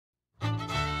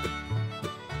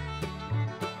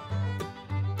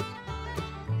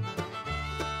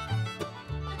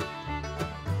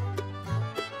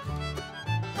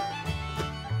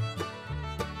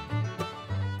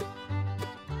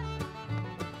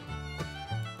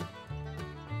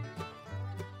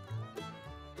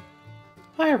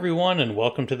Hi everyone and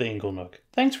welcome to the Ingle Nook.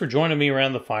 Thanks for joining me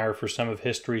around the fire for some of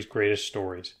history's greatest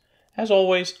stories. As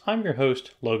always, I'm your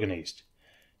host, Logan East.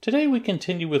 Today we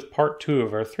continue with part 2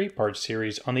 of our 3-part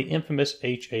series on the infamous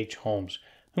H.H. Holmes,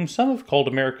 whom some have called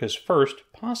America's first,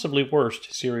 possibly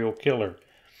worst, serial killer.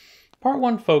 Part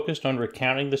 1 focused on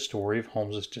recounting the story of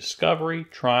Holmes's discovery,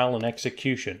 trial, and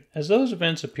execution, as those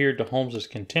events appeared to Holmes's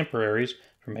contemporaries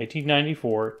from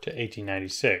 1894 to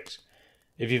 1896.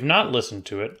 If you've not listened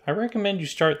to it, I recommend you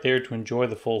start there to enjoy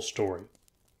the full story.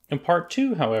 In Part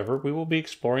 2, however, we will be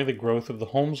exploring the growth of the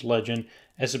Holmes legend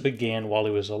as it began while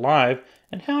he was alive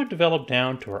and how it developed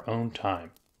down to our own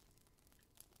time.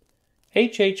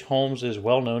 H.H. Holmes is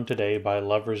well known today by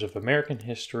lovers of American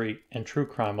history and true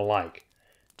crime alike.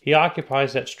 He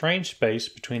occupies that strange space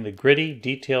between the gritty,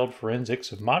 detailed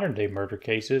forensics of modern-day murder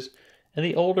cases and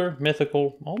the older,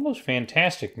 mythical, almost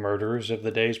fantastic murderers of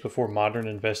the days before modern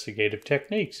investigative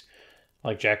techniques,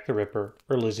 like Jack the Ripper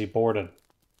or Lizzie Borden.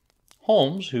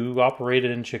 Holmes, who operated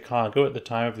in Chicago at the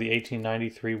time of the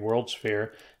 1893 World's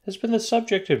Fair, has been the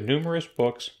subject of numerous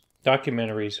books,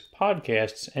 documentaries,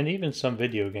 podcasts, and even some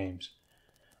video games.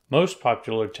 Most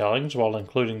popular tellings, while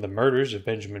including the murders of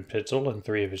Benjamin Pitzel and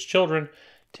 3 of his children,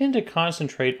 tend to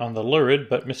concentrate on the lurid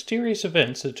but mysterious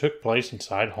events that took place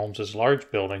inside Holmes's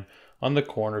large building on the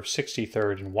corner of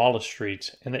 63rd and Wallace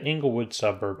Streets in the Englewood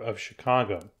suburb of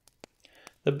Chicago.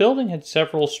 The building had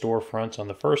several storefronts on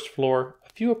the first floor,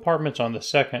 a few apartments on the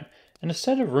second, and a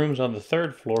set of rooms on the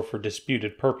third floor for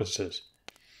disputed purposes.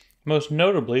 Most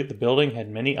notably, the building had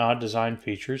many odd design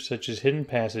features such as hidden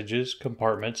passages,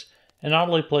 compartments, and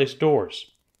oddly placed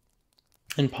doors.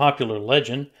 In popular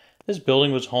legend, this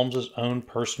building was Holmes's own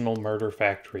personal murder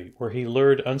factory, where he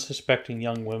lured unsuspecting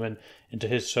young women into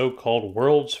his so-called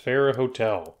World's Fair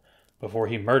Hotel, before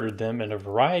he murdered them in a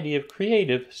variety of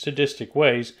creative, sadistic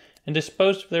ways and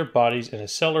disposed of their bodies in a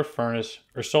cellar furnace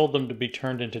or sold them to be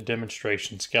turned into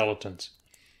demonstration skeletons.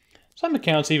 Some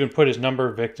accounts even put his number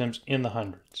of victims in the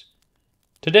hundreds.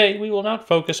 Today, we will not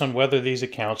focus on whether these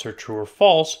accounts are true or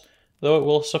false, though it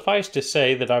will suffice to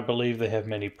say that I believe they have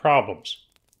many problems.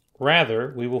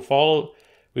 Rather, we will follow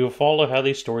how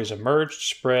these stories emerged,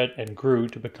 spread, and grew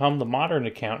to become the modern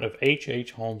account of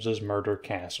H.H. Holmes's murder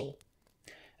castle.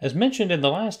 As mentioned in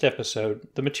the last episode,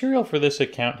 the material for this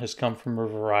account has come from a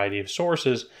variety of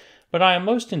sources, but I am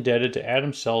most indebted to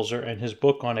Adam Selzer and his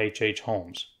book on H.H.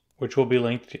 Holmes, which will be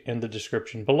linked in the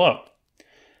description below.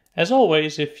 As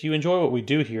always, if you enjoy what we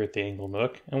do here at the Ingle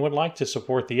Nook and would like to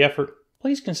support the effort,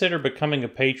 please consider becoming a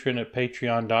patron at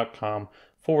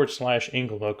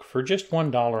patreon.com/Inglenook for just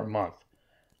 $1 a month.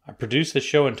 I produce this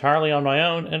show entirely on my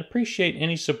own and appreciate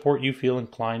any support you feel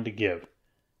inclined to give.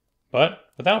 But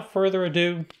without further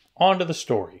ado, on to the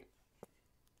story.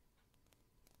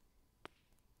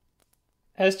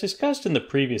 As discussed in the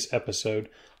previous episode,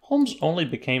 Holmes only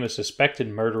became a suspected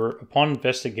murderer upon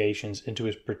investigations into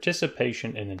his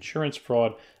participation in insurance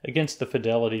fraud against the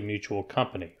Fidelity Mutual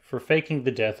Company for faking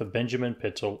the death of Benjamin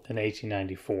Pitzel in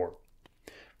 1894.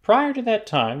 Prior to that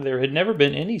time, there had never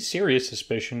been any serious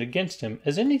suspicion against him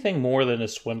as anything more than a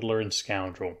swindler and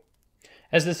scoundrel.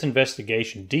 As this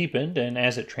investigation deepened and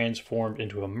as it transformed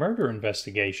into a murder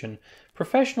investigation,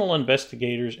 professional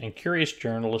investigators and curious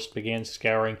journalists began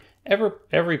scouring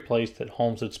every place that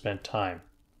Holmes had spent time.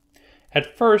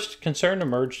 At first, concern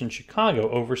emerged in Chicago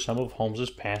over some of Holmes's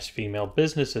past female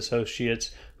business associates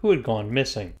who had gone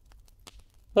missing.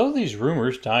 Though these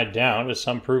rumors died down as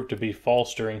some proved to be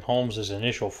false during Holmes's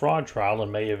initial fraud trial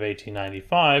in May of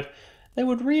 1895, they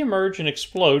would re-emerge and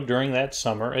explode during that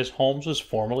summer as Holmes was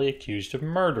formally accused of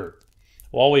murder.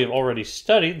 While we have already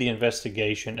studied the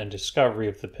investigation and discovery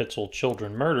of the Pitzel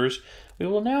children murders, we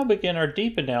will now begin our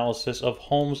deep analysis of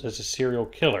Holmes as a serial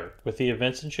killer with the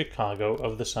events in Chicago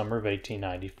of the summer of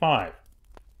 1895.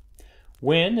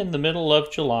 When, in the middle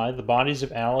of July, the bodies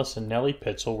of Alice and Nellie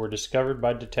Pitzel were discovered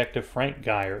by Detective Frank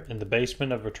Geyer in the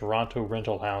basement of a Toronto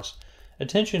rental house,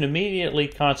 attention immediately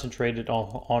concentrated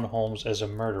on Holmes as a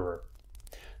murderer.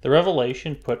 The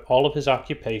revelation put all of his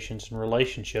occupations and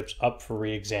relationships up for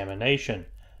re-examination.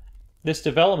 This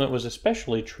development was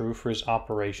especially true for his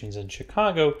operations in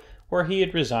Chicago, where he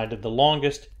had resided the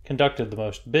longest, conducted the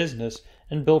most business,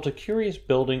 and built a curious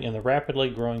building in the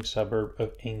rapidly growing suburb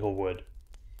of Englewood.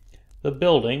 The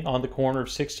building, on the corner of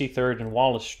 63rd and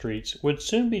Wallace Streets, would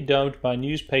soon be dubbed by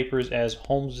newspapers as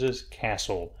Holmes's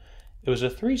Castle. It was a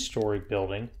 3-story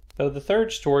building, though the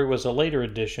 3rd story was a later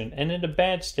addition and in a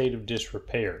bad state of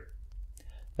disrepair.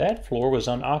 That floor was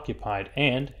unoccupied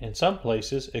and, in some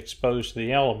places, exposed to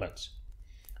the elements.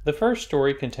 The 1st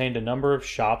story contained a number of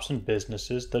shops and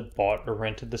businesses that bought or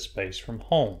rented the space from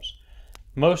Holmes.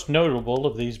 Most notable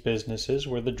of these businesses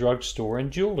were the drugstore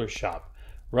and jeweler shop,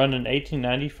 run in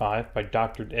 1895 by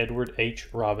Dr. Edward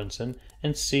H. Robinson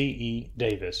and C. E.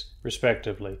 Davis,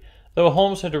 respectively, though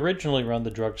Holmes had originally run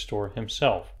the drugstore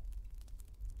himself.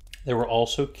 There were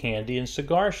also candy and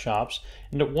cigar shops,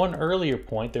 and at one earlier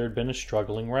point there had been a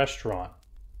struggling restaurant.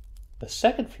 The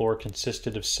second floor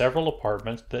consisted of several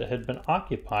apartments that had been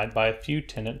occupied by a few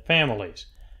tenant families.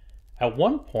 At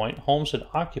one point, Holmes had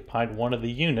occupied one of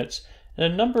the units, and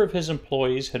a number of his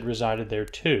employees had resided there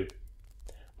too.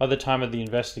 By the time of the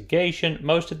investigation,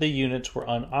 most of the units were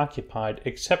unoccupied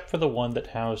except for the one that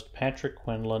housed Patrick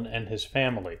Quinlan and his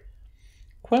family.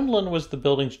 Quinlan was the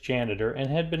building's janitor and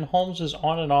had been Holmes's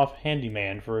on and off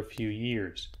handyman for a few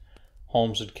years.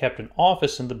 Holmes had kept an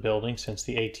office in the building since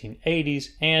the 1880s,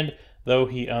 and, though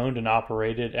he owned and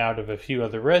operated out of a few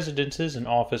other residences and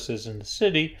offices in the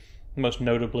city, most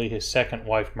notably his second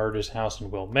wife Murda's house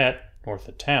in Wilmette, north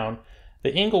of town,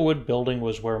 the Englewood building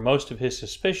was where most of his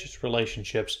suspicious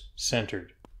relationships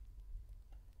centered.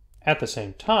 At the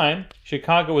same time,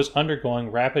 Chicago was undergoing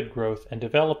rapid growth and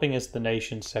developing as the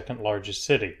nation's second largest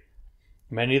city.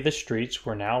 Many of the streets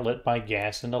were now lit by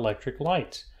gas and electric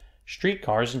lights.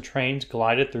 Streetcars and trains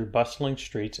glided through bustling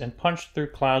streets and punched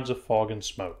through clouds of fog and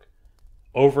smoke.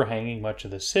 Overhanging much of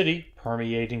the city,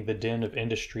 permeating the din of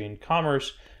industry and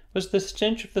commerce, was the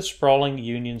stench of the sprawling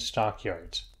Union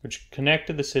stockyards, which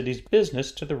connected the city's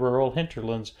business to the rural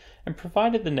hinterlands and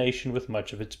provided the nation with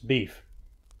much of its beef.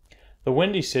 The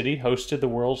Windy City hosted the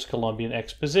World's Columbian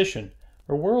Exposition,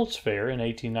 or World's Fair, in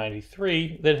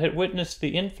 1893 that had witnessed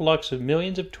the influx of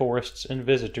millions of tourists and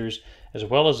visitors, as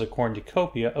well as a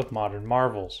cornucopia of modern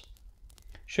marvels.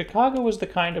 Chicago was the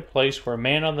kind of place where a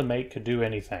man on the make could do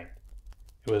anything.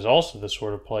 It was also the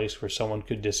sort of place where someone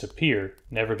could disappear,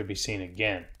 never to be seen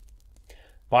again.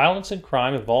 Violence and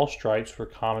crime of all stripes were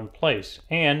commonplace,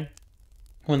 and,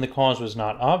 when the cause was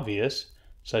not obvious,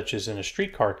 such as in a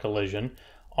streetcar collision,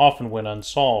 often went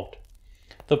unsolved.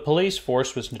 The police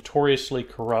force was notoriously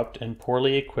corrupt and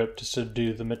poorly equipped to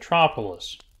subdue the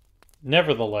metropolis.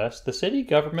 Nevertheless, the city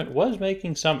government was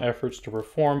making some efforts to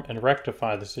reform and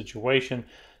rectify the situation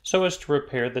so as to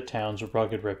repair the town's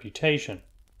rugged reputation.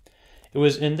 It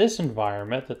was in this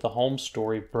environment that the Holmes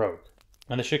story broke,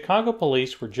 and the Chicago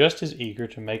police were just as eager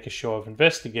to make a show of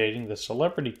investigating the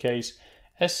celebrity case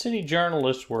as city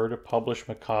journalists were to publish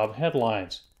macabre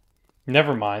headlines.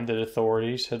 Never mind that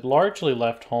authorities had largely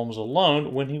left Holmes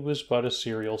alone when he was but a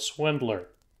serial swindler.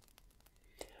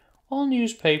 All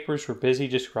newspapers were busy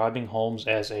describing Holmes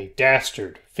as a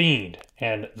dastard, fiend,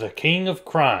 and the king of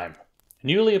crime.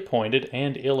 Newly appointed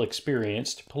and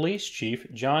ill-experienced Police Chief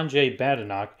John J.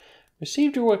 Badenoch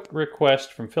received a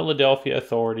request from Philadelphia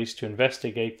authorities to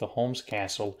investigate the Holmes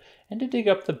castle and to dig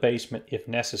up the basement if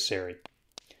necessary.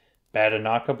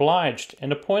 Badenoch obliged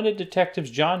and appointed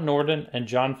detectives John Norton and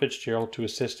John Fitzgerald to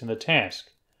assist in the task,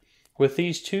 with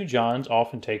these two Johns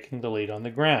often taking the lead on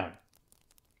the ground.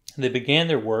 They began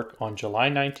their work on July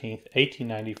 19,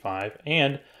 1895,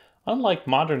 and, unlike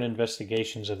modern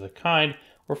investigations of the kind,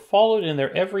 were followed in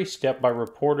their every step by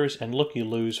reporters and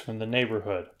looky-loos from the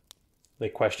neighborhood. They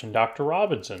questioned Dr.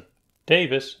 Robinson,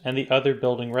 Davis, and the other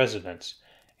building residents,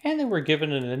 and they were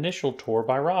given an initial tour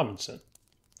by Robinson.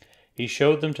 He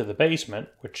showed them to the basement,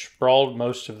 which sprawled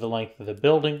most of the length of the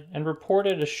building, and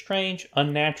reported a strange,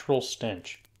 unnatural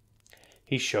stench.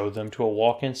 He showed them to a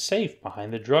walk-in safe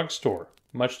behind the drugstore,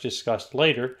 much discussed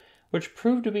later, which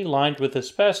proved to be lined with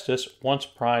asbestos once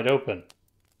pried open.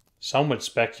 Some would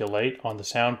speculate on the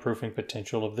soundproofing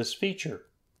potential of this feature.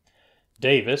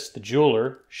 Davis, the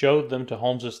jeweler, showed them to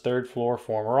Holmes's third-floor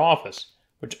former office,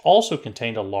 which also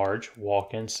contained a large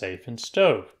walk-in safe and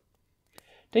stove.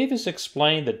 Davis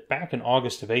explained that back in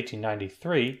August of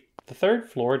 1893, the third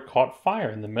floor had caught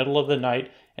fire in the middle of the night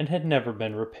and had never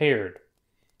been repaired.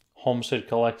 Holmes had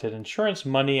collected insurance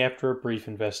money after a brief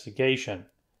investigation.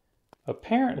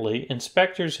 Apparently,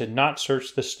 inspectors had not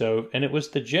searched the stove, and it was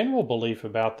the general belief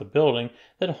about the building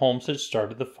that Holmes had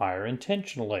started the fire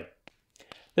intentionally.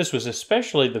 This was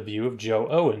especially the view of Joe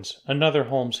Owens, another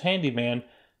Holmes handyman,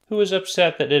 who was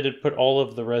upset that it had put all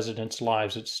of the residents'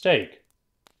 lives at stake.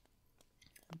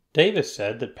 Davis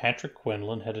said that Patrick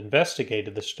Quinlan had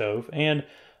investigated the stove and,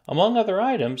 among other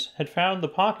items, had found the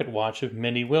pocket watch of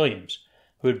Minnie Williams,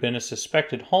 who had been a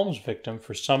suspected Holmes victim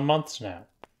for some months now.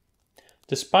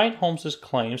 Despite Holmes's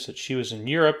claims that she was in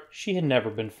Europe, she had never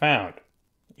been found.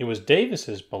 It was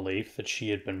Davis's belief that she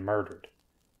had been murdered.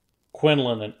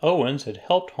 Quinlan and Owens had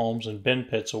helped Holmes and Ben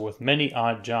Pitzel with many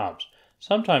odd jobs,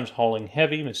 sometimes hauling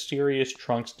heavy, mysterious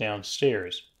trunks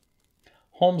downstairs.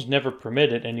 Holmes never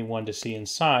permitted anyone to see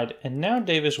inside, and now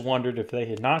Davis wondered if they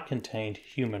had not contained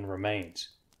human remains.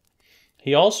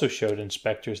 He also showed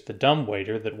inspectors the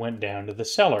dumbwaiter that went down to the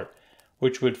cellar,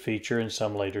 which would feature in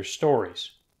some later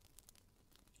stories.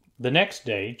 The next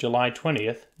day, July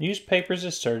 20th, newspapers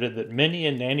asserted that Minnie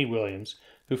and Nanny Williams,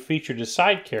 who featured as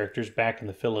side characters back in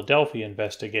the Philadelphia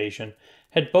investigation,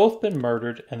 had both been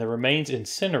murdered and the remains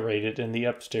incinerated in the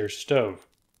upstairs stove.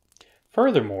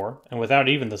 Furthermore, and without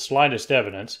even the slightest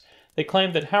evidence, they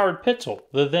claimed that Howard Pitzel,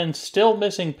 the then still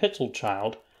missing Pitzel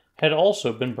child, had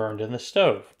also been burned in the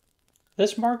stove.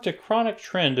 This marked a chronic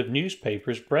trend of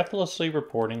newspapers breathlessly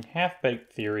reporting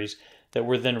half-baked theories that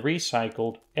were then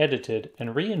recycled, edited,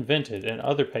 and reinvented in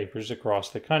other papers across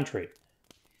the country.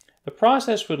 The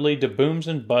process would lead to booms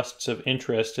and busts of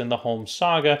interest in the Holmes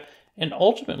saga and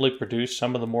ultimately produce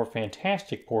some of the more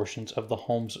fantastic portions of the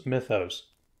Holmes mythos.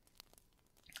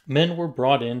 Men were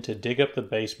brought in to dig up the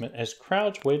basement as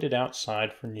crowds waited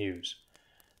outside for news.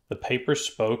 The papers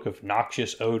spoke of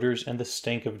noxious odors and the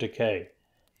stink of decay.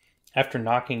 After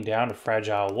knocking down a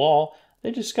fragile wall, they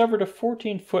discovered a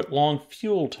 14-foot-long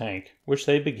fuel tank, which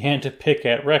they began to pick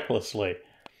at recklessly.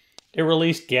 It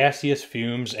released gaseous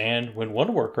fumes and, when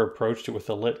one worker approached it with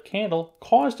a lit candle,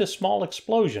 caused a small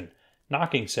explosion,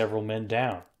 knocking several men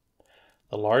down.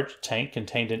 The large tank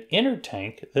contained an inner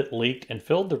tank that leaked and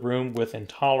filled the room with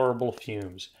intolerable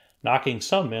fumes, knocking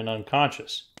some men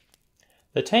unconscious.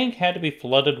 The tank had to be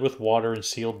flooded with water and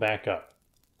sealed back up.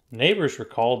 Neighbors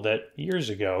recalled that, years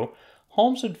ago,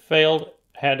 Holmes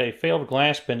had a failed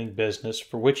glass-bending business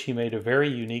for which he made a very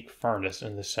unique furnace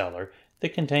in the cellar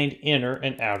that contained inner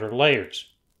and outer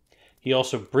layers. He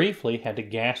also briefly had a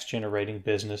gas-generating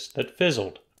business that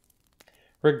fizzled.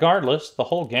 Regardless, the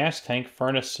whole gas tank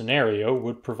furnace scenario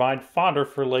would provide fodder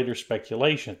for later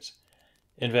speculations.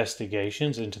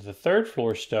 Investigations into the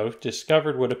third-floor stove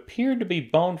discovered what appeared to be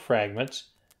bone fragments,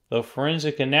 though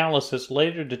forensic analysis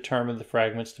later determined the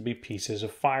fragments to be pieces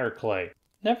of fire clay.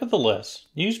 Nevertheless,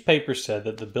 newspapers said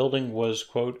that the building was,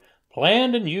 quote,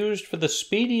 planned and used for the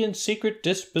speedy and secret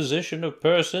disposition of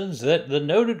persons that the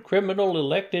noted criminal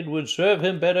elected would serve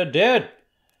him better dead.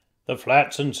 The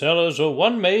flats and cellars are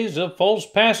one maze of false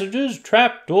passages,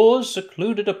 trap-doors,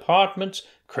 secluded apartments,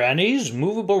 crannies,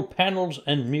 movable panels,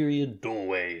 and myriad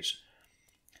doorways.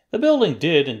 The building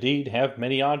did indeed have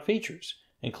many odd features,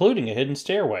 including a hidden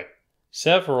stairway,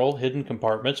 several hidden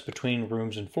compartments between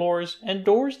rooms and floors, and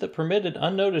doors that permitted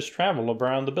unnoticed travel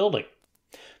around the building.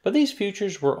 But these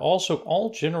features were also all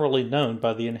generally known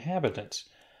by the inhabitants.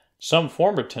 Some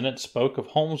former tenants spoke of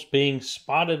Holmes being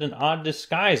spotted in odd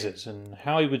disguises, and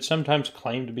how he would sometimes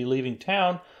claim to be leaving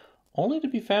town, only to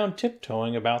be found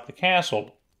tiptoeing about the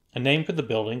castle, a name for the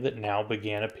building that now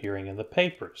began appearing in the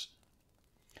papers.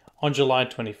 On July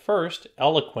 21st,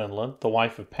 Ella Quinlan, the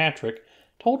wife of Patrick,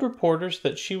 told reporters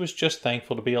that she was just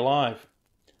thankful to be alive.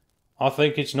 "I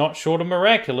think it's not short of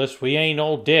miraculous we ain't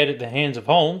all dead at the hands of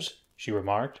Holmes," she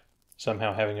remarked,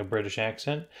 somehow having a British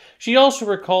accent. She also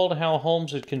recalled how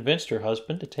Holmes had convinced her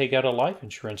husband to take out a life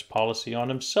insurance policy on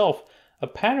himself, a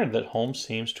pattern that Holmes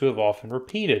seems to have often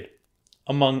repeated.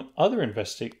 Among other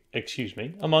interesting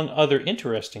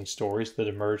stories that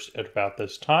emerged at about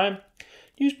this time,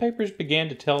 newspapers began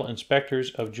to tell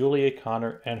inspectors of Julia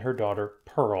Connor and her daughter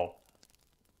Pearl.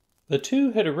 The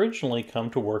two had originally come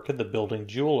to work at the building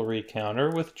jewelry counter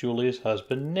with Julia's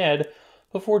husband Ned,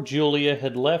 before Julia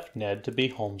had left Ned to be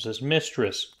Holmes's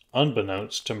mistress,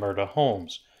 unbeknownst to Murda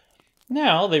Holmes.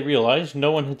 Now they realized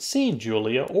no one had seen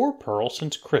Julia or Pearl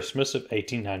since Christmas of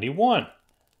 1891.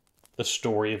 The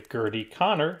story of Gertie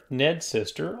Connor, Ned's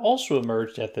sister, also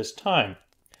emerged at this time.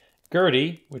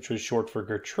 Gertie, which was short for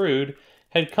Gertrude,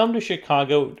 had come to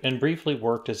Chicago and briefly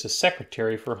worked as a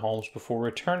secretary for Holmes before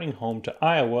returning home to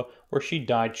Iowa, where she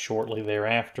died shortly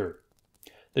thereafter.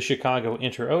 The Chicago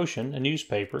Inter-Ocean, a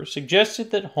newspaper,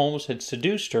 suggested that Holmes had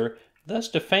seduced her, thus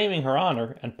defaming her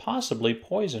honor and possibly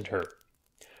poisoned her.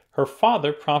 Her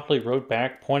father promptly wrote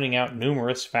back pointing out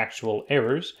numerous factual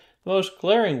errors, the most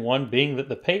glaring one being that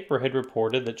the paper had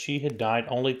reported that she had died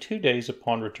only 2 days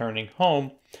upon returning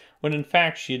home, when in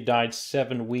fact she had died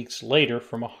 7 weeks later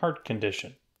from a heart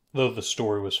condition. Though the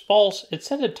story was false, it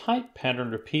set a type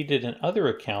pattern repeated in other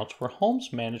accounts where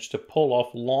Holmes managed to pull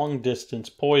off long-distance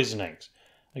poisonings,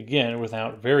 again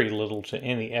without very little to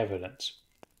any evidence.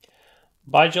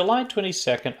 By July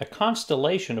 22nd, a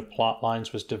constellation of plot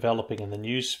lines was developing in the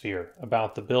news sphere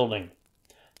about the building.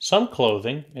 Some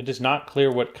clothing, it is not clear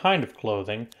what kind of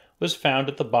clothing, was found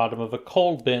at the bottom of a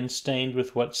coal bin stained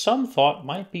with what some thought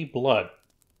might be blood.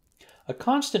 A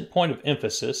constant point of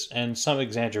emphasis, and some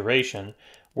exaggeration,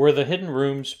 were the hidden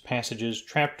rooms, passages,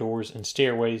 trapdoors, and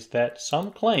stairways that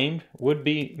some claimed would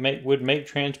make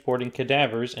transporting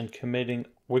cadavers and committing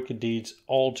wicked deeds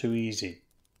all too easy.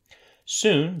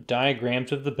 Soon,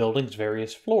 diagrams of the building's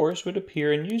various floors would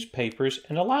appear in newspapers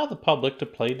and allow the public to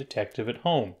play detective at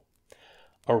home.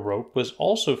 A rope was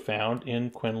also found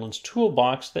in Quinlan's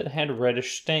toolbox that had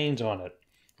reddish stains on it,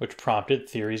 which prompted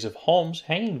theories of Holmes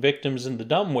hanging victims in the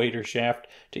dumbwaiter shaft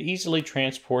to easily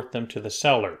transport them to the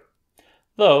cellar.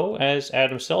 Though, as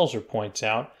Adam Selzer points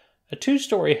out, a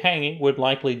two-story hanging would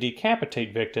likely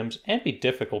decapitate victims and be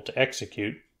difficult to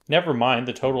execute, never mind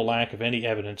the total lack of any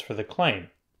evidence for the claim.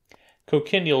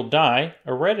 Cochineal dye,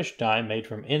 a reddish dye made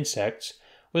from insects,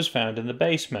 was found in the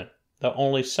basement, though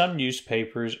only some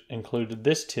newspapers included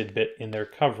this tidbit in their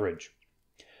coverage.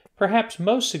 Perhaps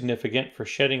most significant for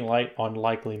shedding light on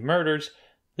likely murders,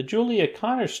 the Julia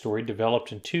Connors story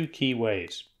developed in two key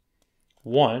ways.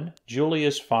 One,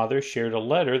 Julia's father shared a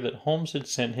letter that Holmes had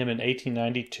sent him in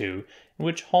 1892, in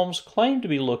which Holmes claimed to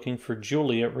be looking for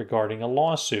Julia regarding a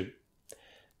lawsuit.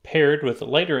 Paired with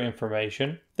later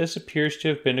information, this appears to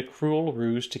have been a cruel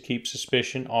ruse to keep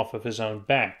suspicion off of his own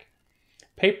back.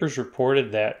 Papers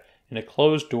reported that, in a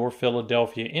closed-door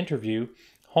Philadelphia interview,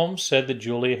 Holmes said that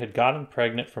Julia had gotten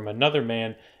pregnant from another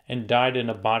man and died in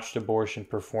a botched abortion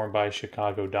performed by a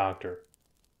Chicago doctor.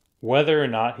 Whether or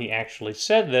not he actually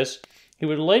said this, he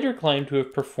would later claim to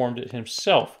have performed it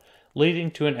himself,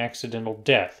 leading to an accidental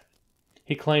death.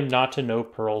 He claimed not to know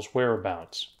Pearl's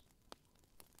whereabouts.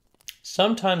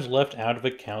 Sometimes left out of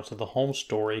accounts of the Holmes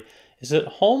story is that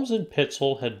Holmes and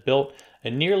Pitzel had built a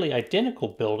nearly identical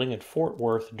building in Fort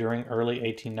Worth during early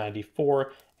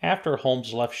 1894 after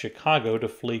Holmes left Chicago to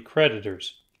flee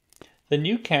creditors. The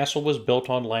new castle was built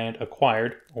on land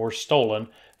acquired, or stolen,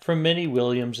 from Minnie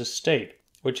Williams' estate,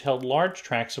 which held large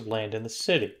tracts of land in the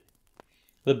city.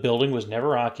 The building was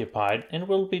never occupied and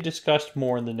will be discussed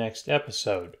more in the next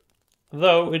episode,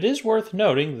 though it is worth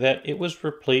noting that it was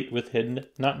replete with hidden,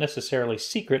 not necessarily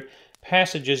secret,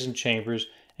 passages and chambers,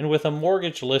 and with a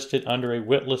mortgage listed under a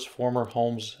witless former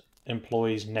Holmes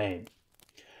employee's name.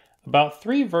 About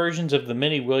 3 versions of the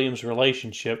Minnie Williams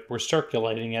relationship were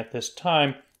circulating at this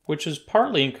time, which was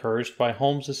partly encouraged by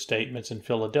Holmes' statements in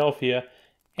Philadelphia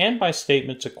and by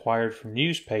statements acquired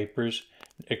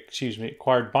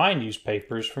by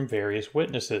newspapers from various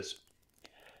witnesses.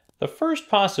 The first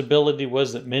possibility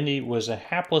was that Minnie was a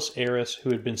hapless heiress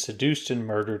who had been seduced and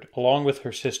murdered, along with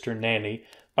her sister Nanny,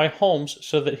 by Holmes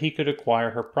so that he could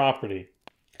acquire her property.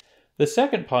 The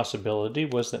second possibility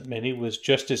was that Minnie was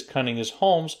just as cunning as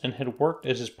Holmes and had worked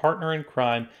as his partner in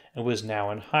crime and was now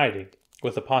in hiding,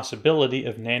 with the possibility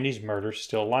of Nanny's murder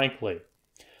still likely.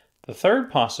 The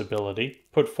third possibility,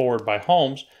 put forward by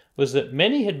Holmes, was that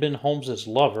Minnie had been Holmes's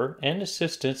lover and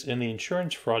assistant in the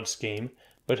insurance fraud scheme,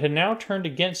 but had now turned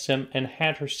against him and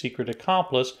had her secret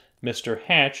accomplice, Mr.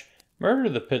 Hatch, murder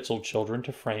the Pitzel children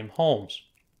to frame Holmes.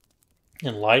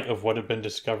 In light of what had been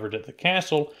discovered at the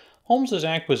castle, Holmes's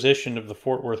acquisition of the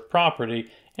Fort Worth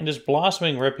property, and his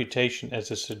blossoming reputation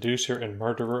as a seducer and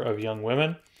murderer of young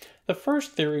women, the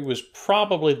first theory was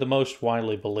probably the most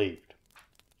widely believed.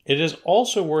 It is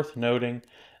also worth noting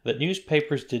that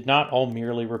newspapers did not all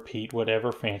merely repeat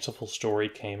whatever fanciful story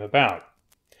came about.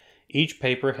 Each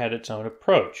paper had its own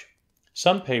approach.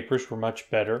 Some papers were much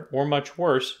better or much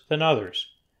worse than others.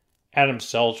 Adam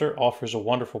Selzer offers a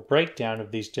wonderful breakdown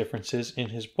of these differences in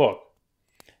his book.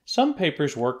 Some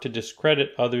papers worked to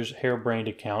discredit others' harebrained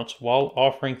accounts while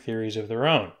offering theories of their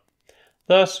own.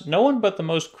 Thus, no one but the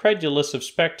most credulous of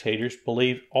spectators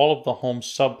believed all of the Holmes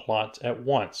subplots at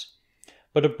once.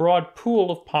 But a broad pool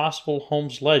of possible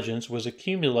Holmes legends was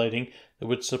accumulating that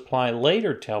would supply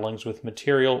later tellings with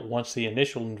material once the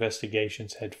initial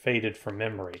investigations had faded from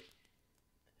memory.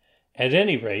 At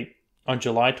any rate, on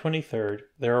July 23rd,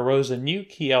 there arose a new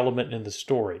key element in the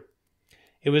story.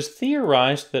 It was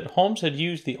theorized that Holmes had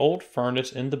used the old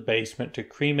furnace in the basement to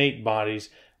cremate bodies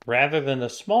rather than the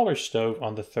smaller stove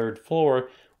on the 3rd floor,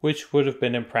 which would have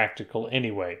been impractical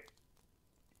anyway.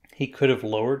 He could have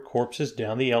lowered corpses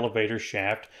down the elevator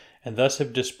shaft and thus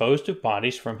have disposed of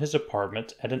bodies from his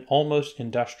apartment at an almost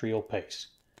industrial pace.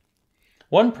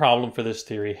 One problem for this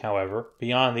theory, however,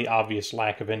 beyond the obvious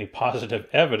lack of any positive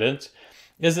evidence,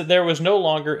 is that there was no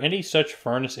longer any such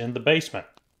furnace in the basement.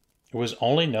 It was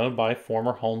only known by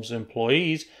former Holmes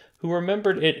employees who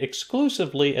remembered it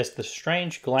exclusively as the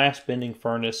strange glass-bending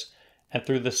furnace and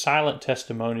through the silent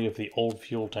testimony of the old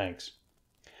fuel tanks.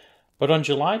 But on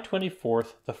July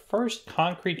 24th, the first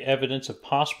concrete evidence of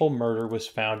possible murder was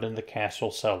found in the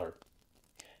castle cellar.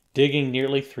 Digging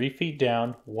nearly 3 feet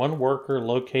down, one worker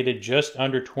located just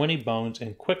under 20 bones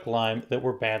in quicklime that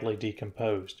were badly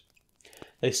decomposed.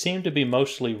 They seemed to be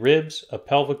mostly ribs, a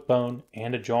pelvic bone,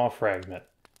 and a jaw fragment.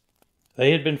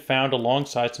 They had been found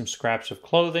alongside some scraps of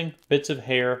clothing, bits of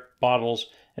hair, bottles,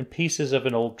 and pieces of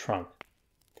an old trunk.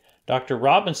 Dr.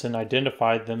 Robinson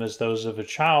identified them as those of a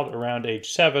child around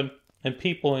age 7, and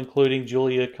people, including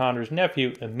Julia Connor's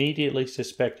nephew, immediately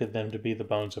suspected them to be the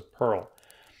bones of Pearl.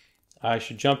 I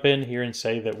should jump in here and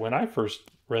say that when I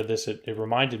first read this, it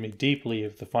reminded me deeply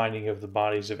of the finding of the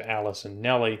bodies of Alice and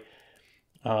Nellie,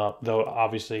 though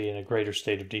obviously in a greater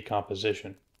state of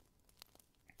decomposition.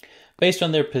 Based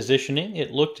on their positioning,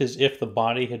 it looked as if the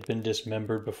body had been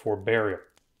dismembered before burial.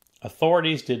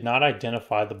 Authorities did not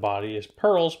identify the body as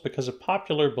Pearl's because of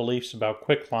popular beliefs about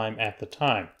quicklime at the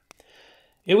time.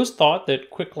 It was thought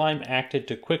that quicklime acted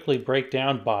to quickly break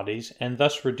down bodies and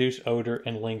thus reduce odor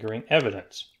and lingering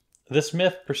evidence. This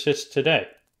myth persists today.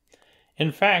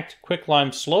 In fact,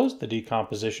 quicklime slows the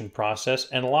decomposition process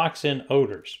and locks in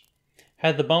odors.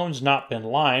 Had the bones not been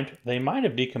limed, they might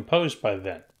have decomposed by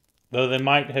then, though they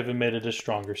might have emitted a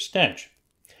stronger stench.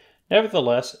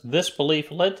 Nevertheless, this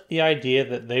belief led to the idea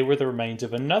that they were the remains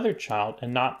of another child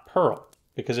and not Pearl,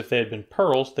 because if they had been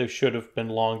Pearl's, they should have been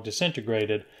long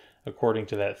disintegrated, according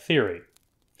to that theory.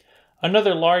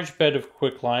 Another large bed of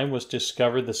quicklime was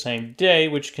discovered the same day,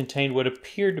 which contained what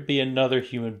appeared to be another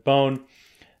human bone,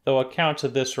 though accounts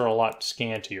of this are a lot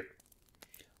scantier.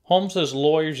 Holmes's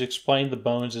lawyers explained the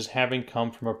bones as having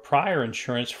come from a prior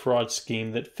insurance fraud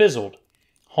scheme that fizzled.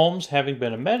 Holmes, having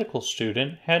been a medical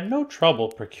student, had no trouble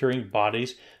procuring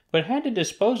bodies, but had to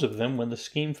dispose of them when the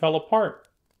scheme fell apart.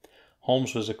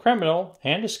 Holmes was a criminal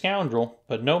and a scoundrel,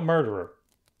 but no murderer.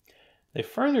 They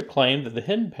further claimed that the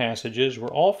hidden passages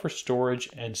were all for storage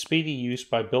and speedy use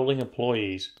by building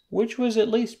employees, which was at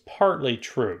least partly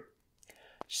true.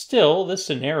 Still, this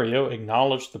scenario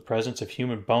acknowledged the presence of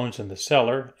human bones in the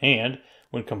cellar, and,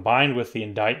 when combined with the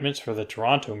indictments for the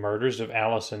Toronto murders of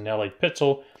Alice and Nellie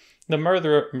Pitzel, the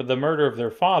murder of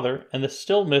their father, and the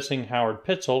still missing Howard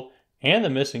Pitzel and the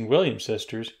missing Williams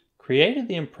sisters, created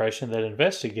the impression that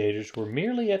investigators were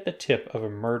merely at the tip of a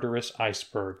murderous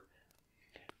iceberg.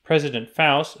 President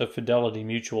Faust of Fidelity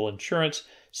Mutual Insurance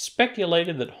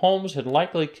speculated that Holmes had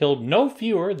likely killed no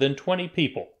fewer than 20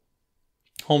 people.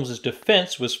 Holmes's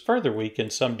defense was further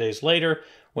weakened some days later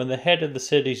when the head of the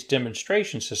city's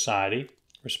demonstration society,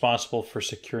 responsible for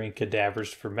securing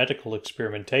cadavers for medical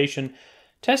experimentation,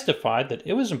 testified that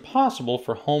it was impossible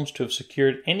for Holmes to have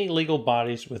secured any legal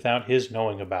bodies without his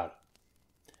knowing about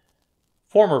it.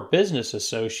 Former business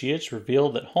associates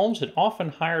revealed that Holmes had often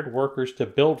hired workers to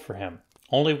build for him,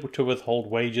 only to withhold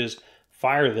wages,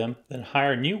 fire them, then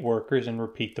hire new workers and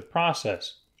repeat the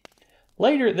process.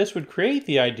 Later, this would create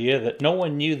the idea that no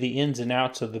one knew the ins and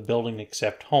outs of the building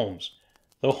except Holmes.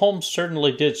 Though Holmes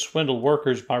certainly did swindle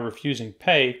workers by refusing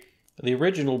pay, the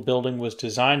original building was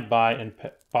designed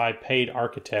by paid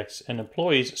architects, and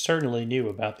employees certainly knew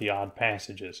about the odd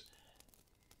passages.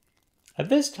 At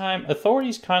this time,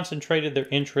 authorities concentrated their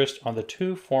interest on the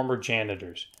two former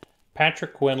janitors,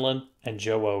 Patrick Quinlan and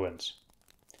Joe Owens.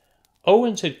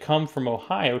 Owens had come from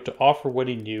Ohio to offer what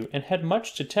he knew and had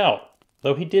much to tell,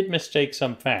 though he did mistake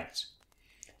some facts.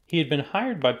 He had been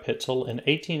hired by Pitzel in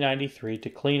 1893 to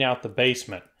clean out the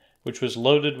basement, which was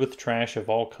loaded with trash of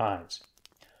all kinds.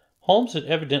 Holmes had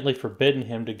evidently forbidden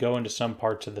him to go into some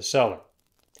parts of the cellar.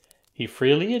 He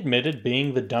freely admitted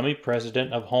being the dummy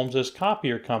president of Holmes's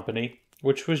copier company,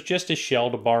 which was just a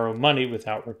shell to borrow money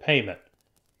without repayment.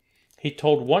 He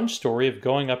told one story of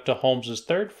going up to Holmes's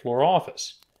third-floor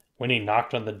office. When he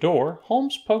knocked on the door,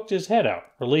 Holmes poked his head out,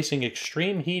 releasing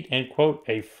extreme heat and, quote,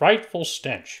 a frightful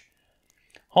stench.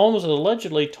 Holmes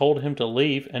allegedly told him to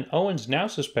leave, and Owens now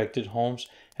suspected Holmes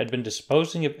had been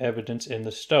disposing of evidence in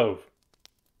the stove.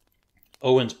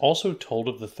 Owens also told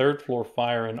of the third-floor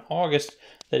fire in August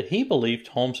that he believed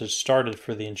Holmes had started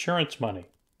for the insurance money.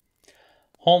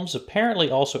 Holmes apparently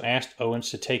also asked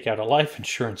Owens to take out a life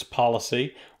insurance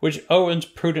policy, which Owens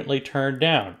prudently turned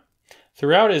down.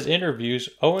 Throughout his interviews,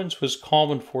 Owens was calm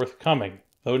and forthcoming.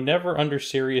 Though never under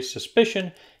serious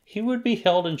suspicion, he would be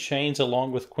held in chains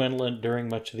along with Quinlan during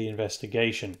much of the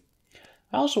investigation.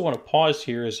 I also want to pause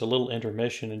here as a little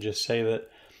intermission and just say that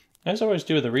as I was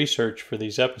doing the research for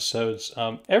these episodes,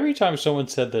 every time someone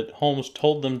said that Holmes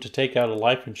told them to take out a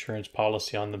life insurance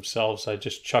policy on themselves, I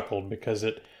just chuckled because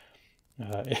it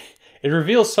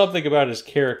reveals something about his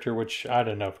character which, I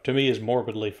don't know, to me is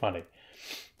morbidly funny.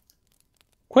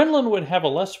 Quinlan would have a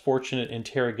less fortunate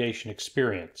interrogation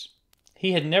experience.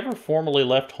 He had never formally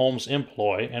left Holmes'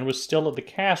 employ and was still at the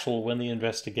castle when the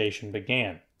investigation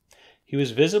began. He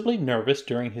was visibly nervous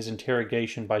during his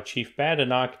interrogation by Chief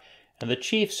Badenoch, and the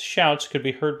chief's shouts could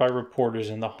be heard by reporters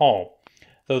in the hall.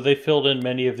 though they filled in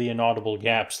many of the inaudible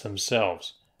gaps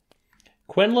themselves.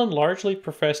 Quinlan largely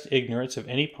professed ignorance of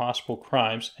any possible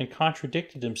crimes and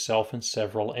contradicted himself in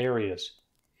several areas.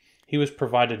 He was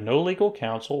provided no legal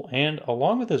counsel and,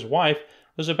 along with his wife,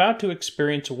 was about to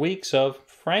experience weeks of,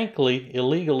 frankly,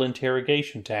 illegal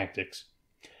interrogation tactics.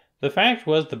 The fact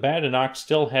was the Badenoch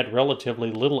still had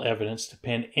relatively little evidence to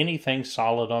pin anything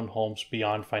solid on Holmes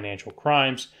beyond financial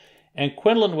crimes, and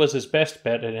Quinlan was his best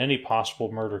bet at any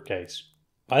possible murder case.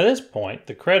 By this point,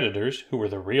 the creditors, who were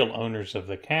the real owners of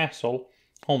the castle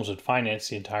 — Holmes had financed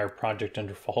the entire project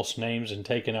under false names and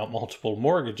taken out multiple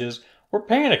mortgages — were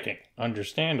panicking,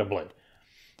 understandably.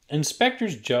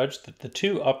 Inspectors judged that the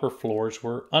two upper floors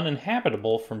were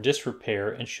uninhabitable from disrepair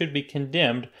and should be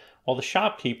condemned, while the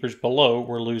shopkeepers below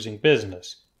were losing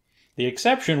business. The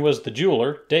exception was the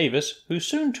jeweler, Davis, who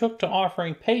soon took to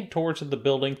offering paid tours of the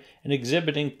building and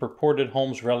exhibiting purported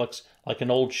Holmes relics like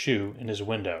an old shoe in his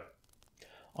window.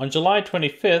 On July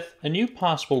 25th, a new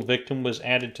possible victim was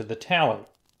added to the tally.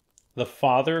 The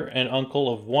father and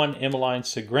uncle of one Emmeline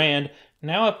Cigrand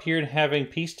now appeared having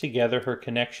pieced together her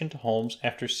connection to Holmes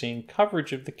after seeing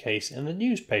coverage of the case in the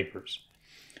newspapers.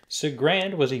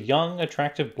 Cigrand was a young,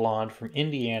 attractive blonde from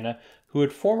Indiana who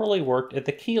had formerly worked at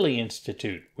the Keeley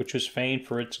Institute, which was famed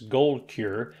for its gold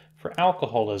cure for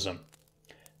alcoholism.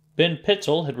 Ben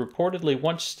Pitzel had reportedly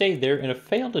once stayed there in a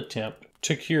failed attempt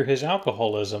to cure his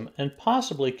alcoholism and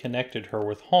possibly connected her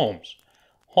with Holmes.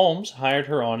 Holmes hired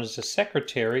her on as a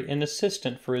secretary and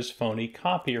assistant for his phony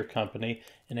copier company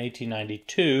in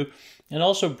 1892, and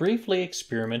also briefly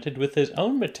experimented with his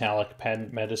own metallic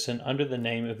patent medicine under the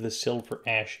name of the Silver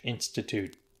Ash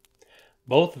Institute.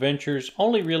 Both ventures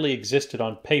only really existed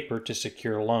on paper to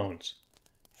secure loans.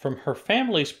 From her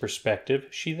family's perspective,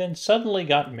 she then suddenly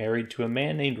got married to a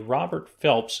man named Robert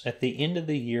Phelps at the end of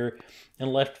the year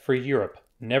and left for Europe,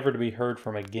 never to be heard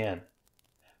from again.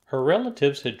 Her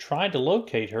relatives had tried to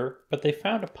locate her, but they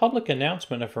found a public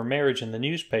announcement of her marriage in the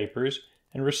newspapers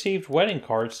and received wedding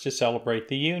cards to celebrate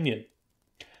the union.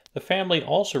 The family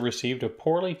also received a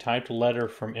poorly typed letter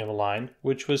from Emmeline,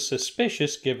 which was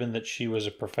suspicious given that she was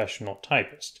a professional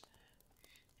typist.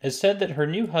 It said that her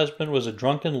new husband was a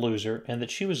drunken loser and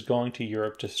that she was going to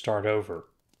Europe to start over.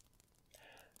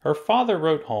 Her father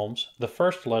wrote Holmes. The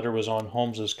first letter was on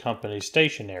Holmes's company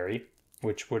stationery,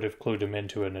 which would have clued him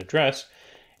into an address,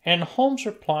 and Holmes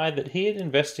replied that he had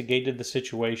investigated the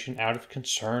situation out of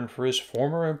concern for his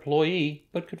former employee,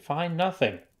 but could find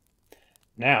nothing.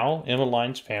 Now,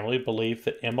 Emmeline's family believed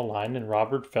that Emmeline and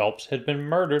Robert Phelps had been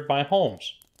murdered by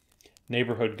Holmes.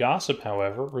 Neighborhood gossip,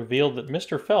 however, revealed that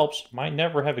Mr. Phelps might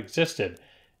never have existed,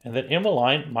 and that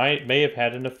Emmeline may have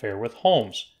had an affair with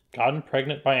Holmes, gotten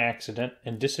pregnant by accident,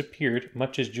 and disappeared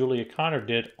much as Julia Connor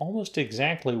did almost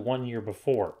exactly 1 year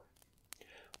before.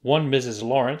 One Mrs.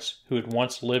 Lawrence, who had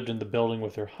once lived in the building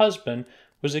with her husband,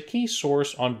 was a key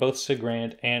source on both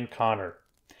Cigrand and Connor.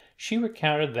 She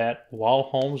recounted that, while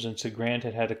Holmes and Cigrand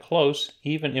had had a close,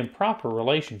 even improper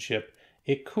relationship,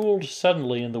 it cooled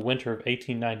suddenly in the winter of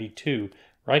 1892,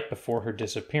 right before her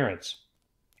disappearance.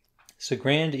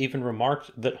 Cigrand even remarked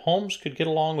that Holmes could get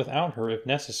along without her if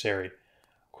necessary.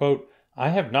 Quote, "I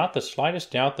have not the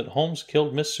slightest doubt that Holmes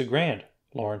killed Miss Cigrand,"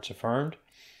 Lawrence affirmed.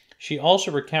 She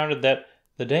also recounted that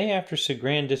the day after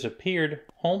Cigrand disappeared,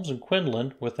 Holmes and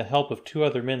Quinlan, with the help of 2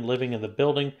 other men living in the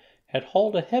building, had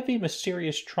hauled a heavy,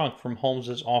 mysterious trunk from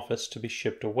Holmes's office to be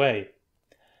shipped away.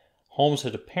 Holmes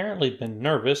had apparently been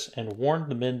nervous and warned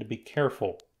the men to be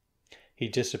careful. He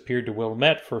disappeared to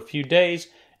Wilmette for a few days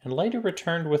and later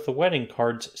returned with the wedding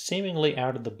cards seemingly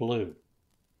out of the blue.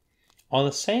 On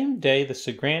the same day the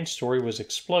Cigrand story was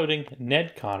exploding,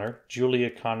 Ned Connor, Julia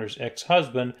Connor's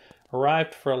ex-husband,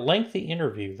 arrived for a lengthy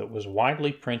interview that was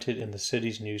widely printed in the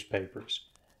city's newspapers.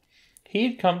 He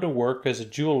had come to work as a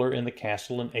jeweler in the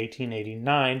castle in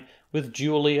 1889 with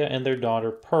Julia and their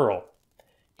daughter Pearl.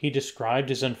 He described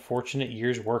his unfortunate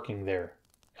years working there,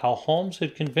 how Holmes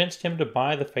had convinced him to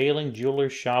buy the failing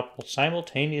jeweler's shop while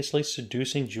simultaneously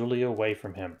seducing Julia away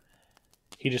from him.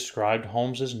 He described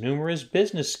Holmes's numerous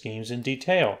business schemes in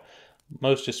detail,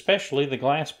 most especially the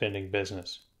glass-bending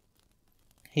business.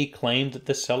 He claimed that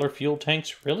the cellar fuel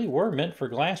tanks really were meant for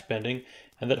glass bending,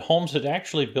 and that Holmes had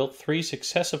actually built 3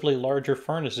 successively larger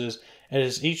furnaces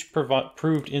as each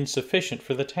proved insufficient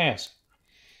for the task.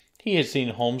 He had seen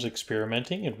Holmes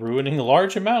experimenting and ruining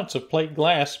large amounts of plate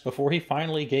glass before he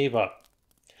finally gave up.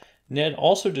 Ned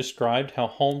also described how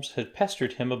Holmes had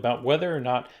pestered him about whether or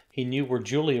not he knew where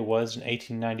Julia was in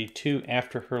 1892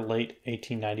 after her late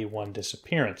 1891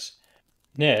 disappearance.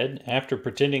 Ned, after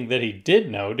pretending that he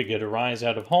did know to get a rise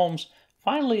out of Holmes,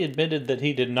 finally admitted that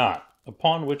he did not,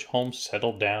 upon which Holmes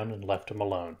settled down and left him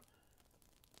alone.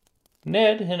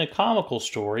 Ned, in a comical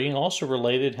story, also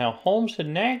related how Holmes had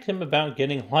nagged him about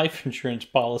getting a life insurance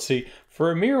policy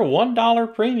for a mere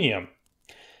 $1 premium.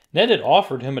 Ned had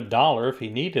offered him $1 if he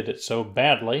needed it so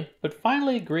badly, but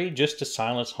finally agreed just to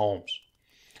silence Holmes.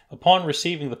 Upon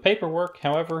receiving the paperwork,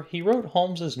 however, he wrote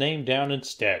Holmes's name down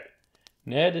instead.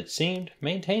 Ned, it seemed,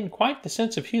 maintained quite the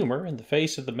sense of humor in the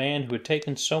face of the man who had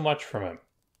taken so much from him.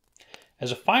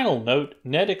 As a final note,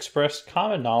 Ned expressed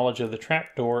common knowledge of the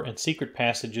trapdoor and secret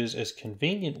passages as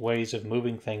convenient ways of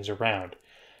moving things around.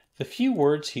 The few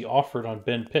words he offered on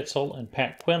Ben Pitzel and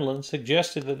Pat Quinlan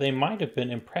suggested that they might have been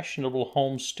impressionable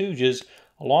Holmes stooges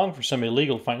along for some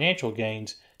illegal financial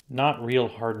gains, not real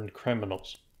hardened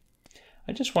criminals.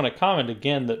 I just want to comment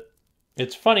again that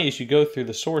it's funny as you go through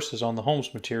the sources on the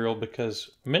Holmes material, because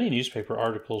many newspaper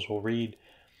articles will read,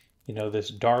 this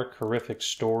dark, horrific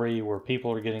story where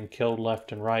people are getting killed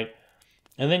left and right.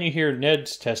 And then you hear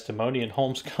Ned's testimony, and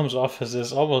Holmes comes off as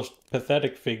this almost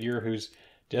pathetic figure who's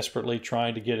desperately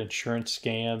trying to get insurance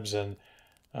scams and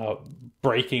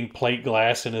breaking plate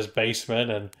glass in his basement.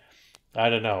 And I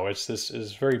don't know, it's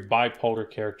very bipolar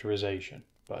characterization.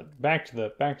 But back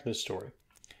to the story.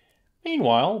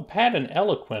 Meanwhile, Pat and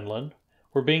Ella Quinlan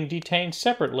were being detained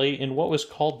separately in what was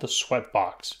called the sweat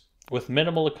box, with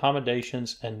minimal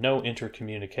accommodations and no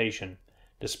intercommunication,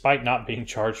 despite not being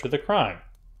charged with a crime.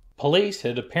 Police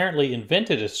had apparently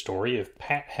invented a story of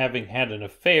Pat having had an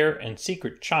affair and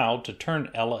secret child to turn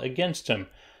Ella against him,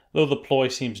 though the ploy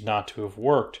seems not to have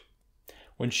worked.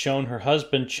 When shown her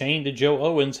husband chained to Joe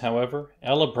Owens, however,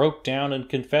 Ella broke down and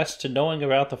confessed to knowing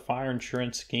about the fire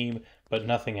insurance scheme, but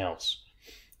nothing else.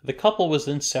 The couple was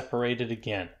then separated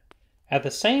again. At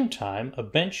the same time, a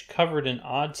bench covered in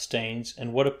odd stains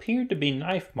and what appeared to be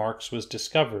knife marks was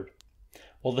discovered.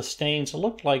 While the stains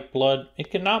looked like blood, it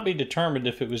could not be determined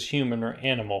if it was human or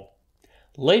animal.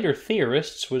 Later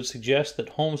theorists would suggest that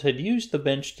Holmes had used the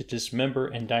bench to dismember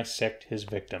and dissect his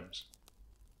victims.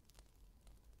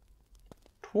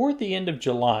 Toward the end of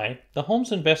July, the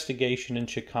Holmes investigation in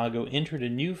Chicago entered a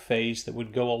new phase that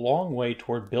would go a long way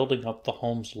toward building up the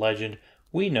Holmes legend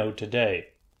we know today.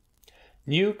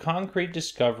 New concrete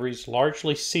discoveries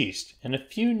largely ceased, and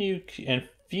few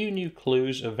new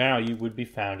clues of value would be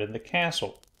found in the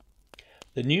castle.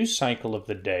 The news cycle of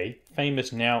the day,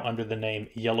 famous now under the name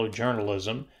yellow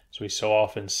journalism, as we so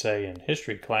often say in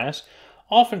history class,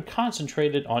 often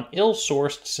concentrated on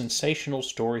ill-sourced sensational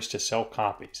stories to sell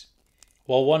copies.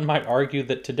 While one might argue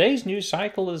that today's news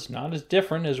cycle is not as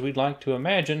different as we'd like to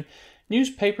imagine,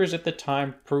 newspapers at the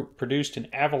time produced an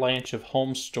avalanche of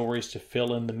Holmes stories to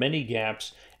fill in the many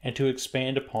gaps and to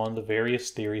expand upon the various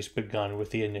theories begun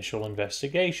with the initial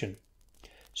investigation.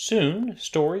 Soon,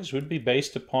 stories would be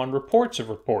based upon reports of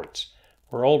reports,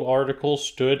 where old articles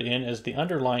stood in as the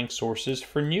underlying sources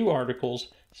for new articles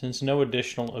since no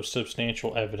additional or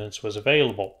substantial evidence was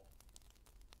available.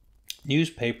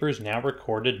 Newspapers now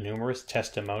recorded numerous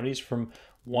testimonies from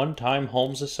one-time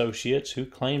Holmes associates who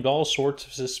claimed all sorts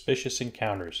of suspicious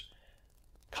encounters.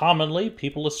 Commonly,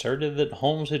 people asserted that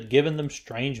Holmes had given them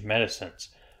strange medicines,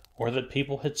 or that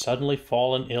people had suddenly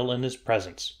fallen ill in his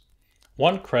presence.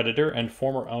 One creditor and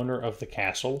former owner of the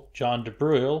castle, John de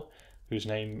Breuil, whose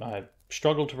name I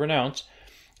struggle to pronounce,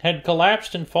 had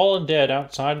collapsed and fallen dead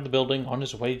outside of the building on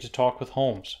his way to talk with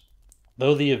Holmes.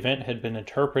 Though the event had been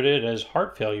interpreted as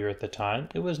heart failure at the time,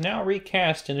 it was now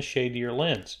recast in a shadier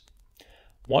lens.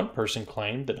 One person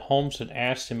claimed that Holmes had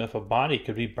asked him if a body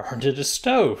could be burned in a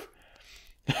stove,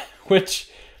 which,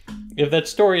 if that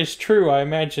story is true, I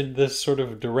imagine this sort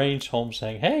of deranged Holmes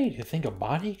saying, "Hey, do you think a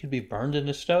body could be burned in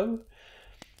a stove?"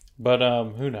 But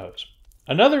who knows?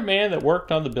 Another man that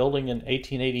worked on the building in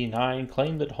 1889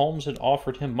 claimed that Holmes had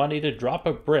offered him money to drop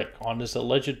a brick on his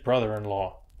alleged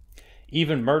brother-in-law.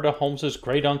 Even Murda Holmes's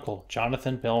great-uncle,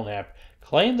 Jonathan Belknap,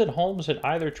 claimed that Holmes had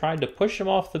either tried to push him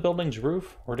off the building's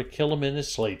roof or to kill him in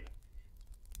his sleep.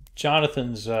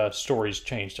 Jonathan's stories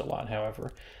changed a lot,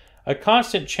 however. A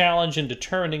constant challenge in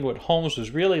determining what Holmes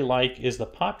was really like is the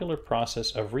popular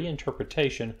process of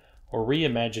reinterpretation or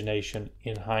reimagination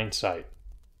in hindsight.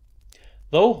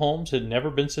 Though Holmes had never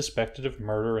been suspected of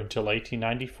murder until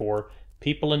 1894,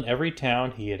 people in every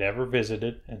town he had ever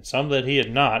visited, and some that he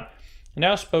had not,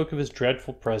 now spoke of his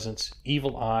dreadful presence,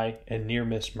 evil eye, and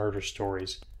near-miss murder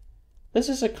stories. This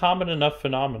is a common enough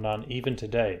phenomenon even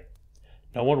today.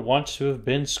 No one wants to have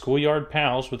been schoolyard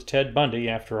pals with Ted Bundy,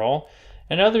 after all,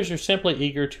 and others are simply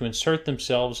eager to insert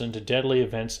themselves into deadly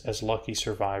events as lucky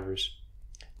survivors.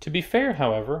 To be fair,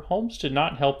 however, Holmes did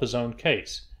not help his own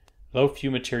case. Though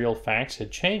few material facts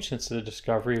had changed since the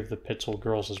discovery of the Pitzel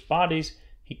girls' bodies,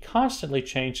 he constantly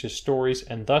changed his stories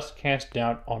and thus cast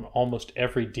doubt on almost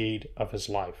every deed of his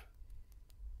life.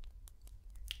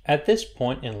 At this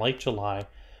point in late July,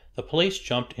 the police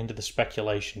jumped into the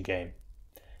speculation game.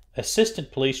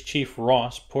 Assistant Police Chief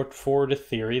Ross put forward a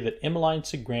theory that Emmeline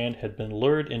Cigrand had been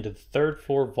lured into the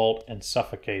third-floor vault and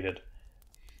suffocated.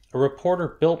 A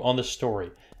reporter built on the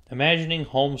story, imagining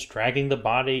Holmes dragging the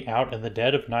body out in the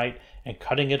dead of night and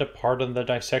cutting it apart on the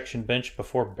dissection bench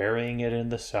before burying it in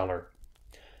the cellar.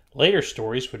 Later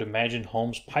stories would imagine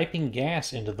Holmes piping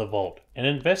gas into the vault, and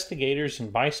investigators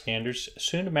and bystanders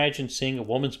soon imagined seeing a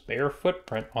woman's bare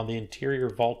footprint on the interior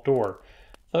vault door,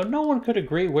 though no one could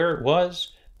agree where it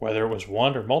was, whether it was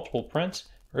one or multiple prints,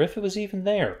 or if it was even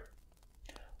there.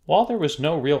 While there was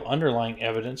no real underlying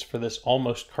evidence for this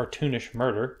almost cartoonish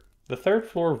murder, the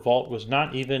third-floor vault was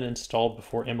not even installed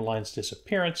before Emmeline's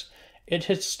disappearance. It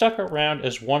had stuck around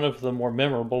as one of the more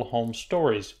memorable Holmes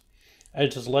stories.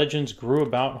 As legends grew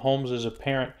about Holmes's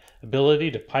apparent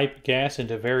ability to pipe gas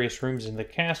into various rooms in the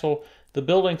castle, the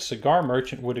building's cigar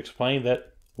merchant would explain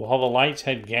that, while the lights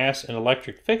had gas and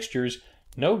electric fixtures,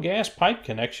 no gas pipe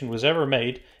connection was ever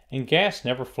made, and gas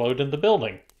never flowed in the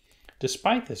building.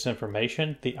 Despite this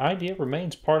information, the idea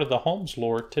remains part of the Holmes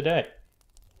lore today.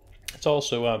 It's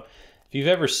also, if you've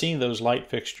ever seen those light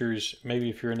fixtures, maybe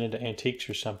if you're into antiques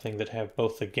or something, that have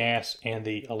both the gas and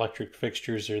the electric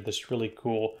fixtures, they're this really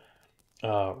cool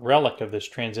relic of this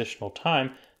transitional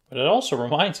time. But it also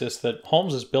reminds us that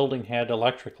Holmes's building had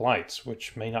electric lights,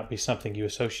 which may not be something you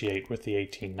associate with the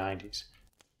 1890s.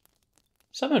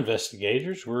 Some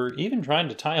investigators were even trying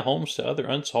to tie Holmes to other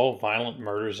unsolved violent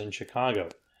murders in Chicago.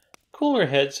 Cooler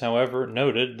heads, however,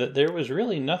 noted that there was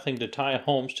really nothing to tie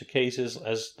Holmes to cases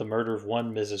as the murder of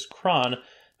one Mrs. Cron,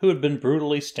 who had been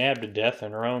brutally stabbed to death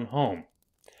in her own home.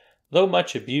 Though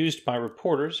much abused by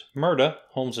reporters, Myrta,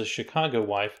 Holmes's Chicago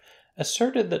wife,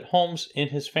 asserted that Holmes in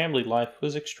his family life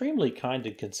was extremely kind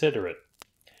and considerate.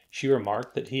 She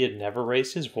remarked that he had never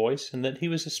raised his voice and that he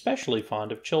was especially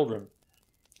fond of children.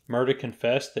 Myrta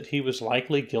confessed that he was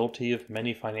likely guilty of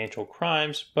many financial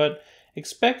crimes, but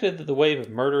expected that the wave of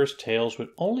murderous tales would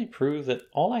only prove that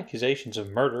all accusations of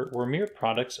murder were mere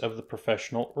products of the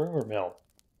professional rumor mill.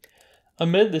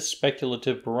 Amid this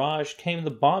speculative barrage came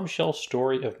the bombshell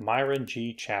story of Myron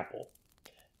G. Chappell,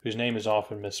 whose name is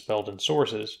often misspelled in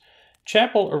sources.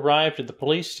 Chappell arrived at the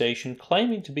police station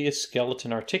claiming to be a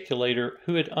skeleton articulator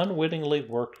who had unwittingly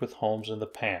worked with Holmes in the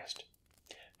past.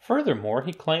 Furthermore,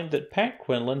 he claimed that Pat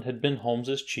Quinlan had been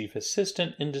Holmes's chief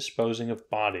assistant in disposing of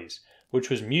bodies, which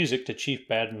was music to Chief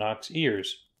Badenoch's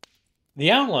ears.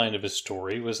 The outline of his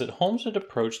story was that Holmes had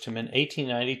approached him in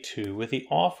 1892 with the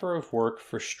offer of work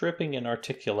for stripping and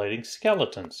articulating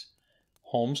skeletons.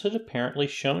 Holmes had apparently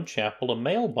shown Chappell a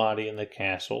male body in the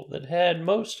castle that had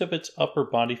most of its upper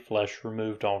body flesh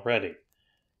removed already.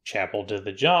 Chappell did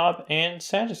the job, and,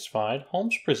 satisfied,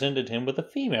 Holmes presented him with a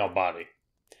female body.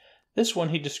 This one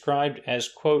he described as,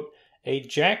 quote, a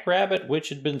jackrabbit which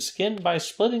had been skinned by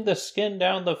splitting the skin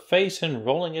down the face and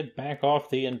rolling it back off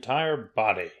the entire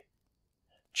body.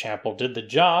 Chappell did the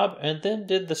job, and then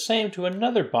did the same to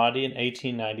another body in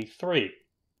 1893.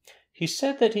 He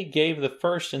said that he gave the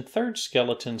first and third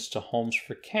skeletons to Holmes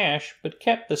for cash, but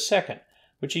kept the second,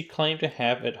 which he claimed to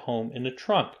have at home in a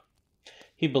trunk.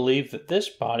 He believed this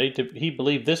body to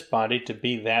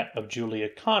be that of Julia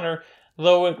Connor,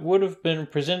 though it would have been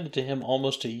presented to him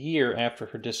almost a year after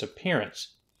her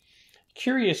disappearance.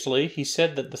 Curiously, he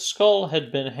said that the skull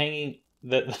had been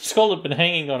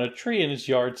hanging on a tree in his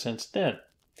yard since then.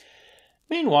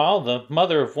 Meanwhile, the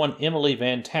mother of one Emily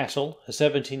Van Tassel, a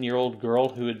 17-year-old girl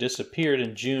who had disappeared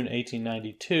in June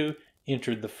 1892,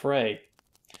 entered the fray.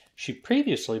 She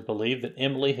previously believed that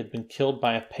Emily had been killed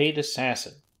by a paid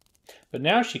assassin, but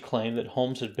now she claimed that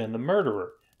Holmes had been the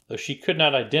murderer, though she could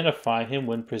not identify him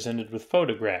when presented with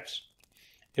photographs.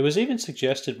 It was even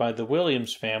suggested by the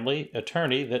Williams family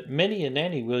attorney that Minnie and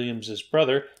Nanny Williams's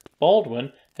brother,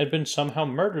 Baldwin, had been somehow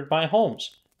murdered by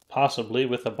Holmes, possibly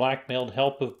with the blackmailed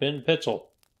help of Ben Pitzel.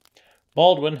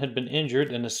 Baldwin had been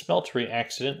injured in a smeltery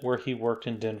accident where he worked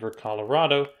in Denver,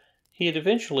 Colorado. He had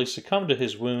eventually succumbed to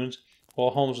his wounds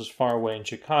while Holmes was far away in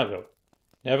Chicago.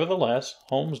 Nevertheless,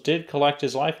 Holmes did collect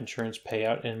his life insurance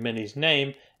payout in Minnie's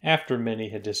name after Minnie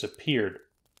had disappeared.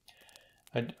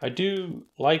 I do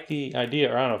like the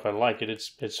idea, or I don't know if I like it,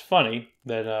 it's funny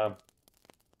that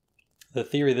the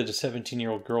theory that a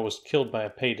 17-year-old girl was killed by a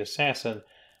paid assassin,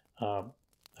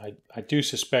 I do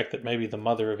suspect that maybe the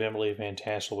mother of Emily Van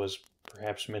Tassel was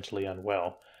perhaps mentally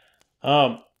unwell.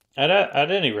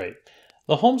 At any rate,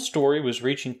 the Holmes story was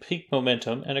reaching peak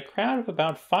momentum, and a crowd of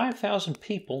about 5,000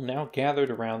 people now gathered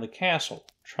around the castle,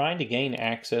 trying to gain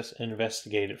access and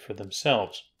investigate it for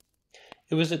themselves.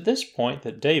 It was at this point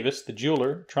that Davis, the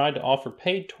jeweler, tried to offer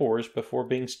paid tours before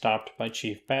being stopped by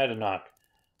Chief Badenoch.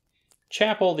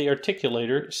 Chappell, the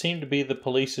articulator, seemed to be the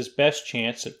police's best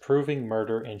chance at proving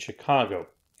murder in Chicago.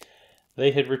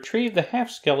 They had retrieved the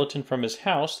half-skeleton from his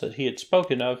house that he had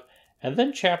spoken of, and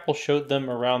then Chappell showed them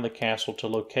around the castle to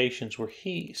locations where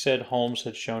he said Holmes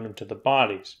had shown him to the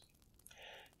bodies.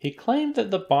 He claimed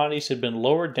that the bodies had been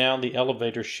lowered down the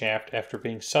elevator shaft after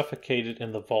being suffocated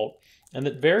in the vault, and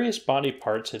that various body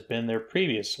parts had been there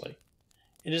previously.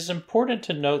 It is important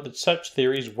to note that such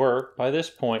theories were, by this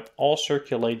point, all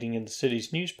circulating in the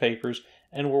city's newspapers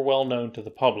and were well known to the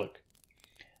public.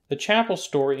 The Chappell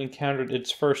story encountered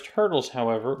its first hurdles,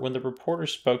 however, when the reporter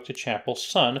spoke to Chappell's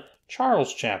son,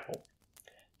 Charles Chappell.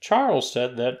 Charles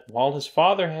said that, while his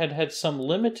father had had some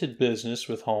limited business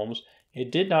with Holmes,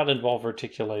 it did not involve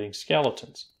articulating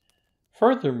skeletons.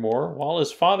 Furthermore, while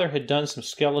his father had done some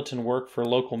skeleton work for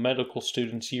local medical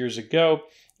students years ago,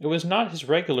 it was not his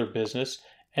regular business,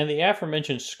 and the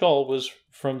aforementioned skull was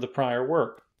from the prior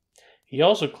work. He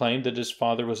also claimed that his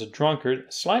father was a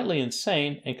drunkard, slightly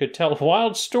insane, and could tell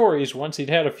wild stories once he'd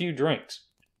had a few drinks.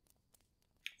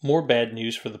 More bad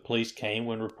news for the police came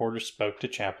when reporters spoke to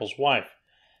Chappell's wife.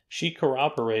 She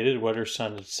corroborated what her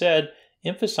son had said,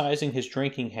 emphasizing his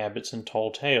drinking habits and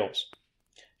tall tales.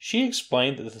 She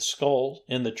explained that the skull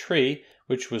in the tree,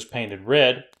 which was painted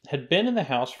red, had been in the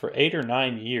house for 8 or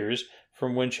 9 years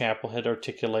from when Chappell had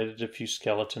articulated a few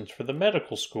skeletons for the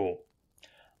medical school.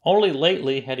 Only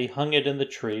lately had he hung it in the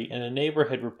tree, and a neighbor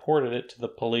had reported it to the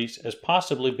police as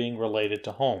possibly being related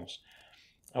to Holmes.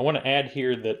 I want to add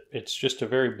here that it's just a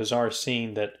very bizarre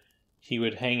scene that he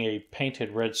would hang a painted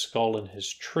red skull in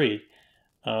his tree.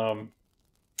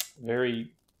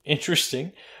 Very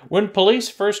interesting. When police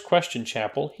first questioned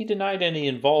Chappell, he denied any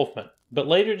involvement, but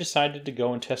later decided to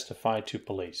go and testify to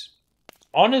police.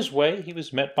 On his way, he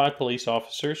was met by police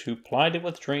officers who plied him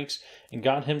with drinks and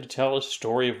got him to tell his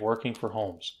story of working for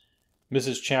Holmes.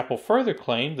 Mrs. Chappell further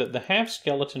claimed that the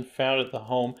half-skeleton found at the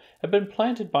home had been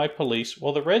planted by police,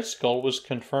 while the red skull was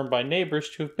confirmed by neighbors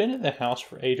to have been in the house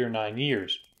for 8 or 9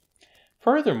 years.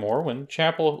 Furthermore, when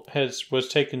Chappell was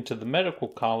taken to the medical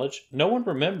college, no one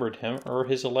remembered him or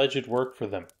his alleged work for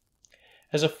them.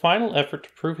 As a final effort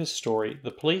to prove his story,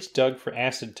 the police dug for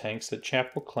acid tanks that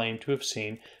Chappell claimed to have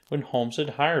seen when Holmes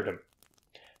had hired him.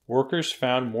 Workers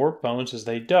found more bones as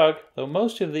they dug, though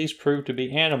most of these proved to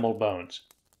be animal bones.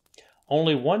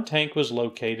 Only one tank was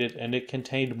located, and it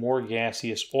contained more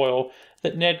gaseous oil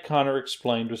that Ned Connor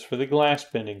explained was for the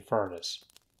glass-bending furnace.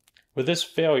 With this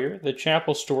failure, the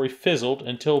Chappell story fizzled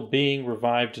until being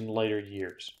revived in later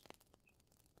years.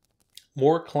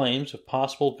 More claims of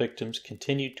possible victims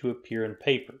continued to appear in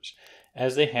papers,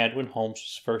 as they had when Holmes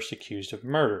was first accused of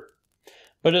murder.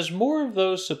 But as more of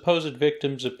those supposed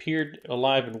victims appeared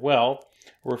alive and well,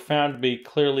 were found to be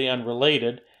clearly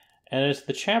unrelated, and as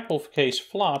the Chappell case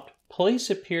flopped, police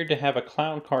appeared to have a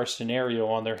clown car scenario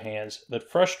on their hands that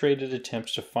frustrated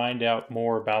attempts to find out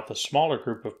more about the smaller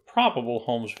group of probable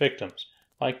Holmes victims,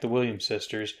 like the Williams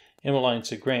sisters, Emmeline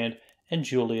Cigrand, and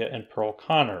Julia and Pearl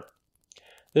Connor.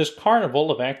 This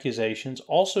carnival of accusations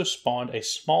also spawned a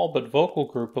small but vocal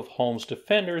group of Holmes'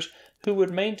 defenders who would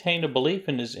maintain a belief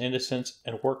in his innocence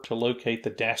and work to locate the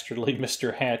dastardly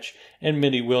Mr. Hatch and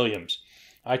Minnie Williams.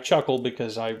 I chuckle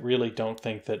because I really don't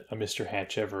think that a Mr.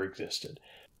 Hatch ever existed.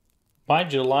 By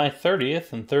July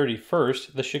 30th and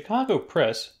 31st, the Chicago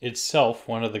Press, itself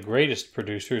one of the greatest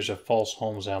producers of false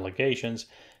Holmes allegations,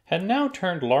 had now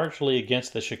turned largely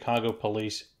against the Chicago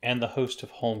police and the host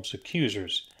of Holmes'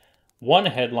 accusers. One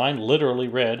headline literally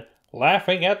read,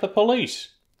 "Laughing at the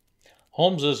Police."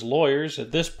 Holmes's lawyers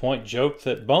at this point joked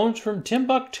that bones from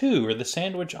Timbuktu or the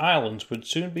Sandwich Islands would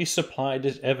soon be supplied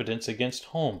as evidence against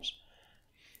Holmes.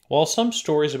 While some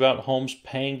stories about Holmes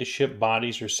paying to ship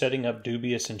bodies or setting up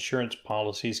dubious insurance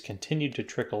policies continued to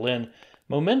trickle in,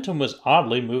 momentum was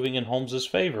oddly moving in Holmes's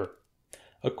favor.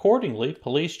 Accordingly,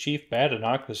 Police Chief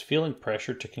Badenoch was feeling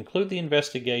pressure to conclude the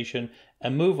investigation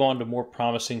and move on to more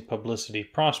promising publicity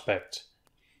prospects.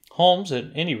 Holmes, at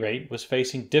any rate, was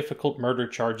facing difficult murder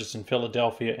charges in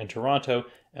Philadelphia and Toronto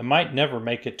and might never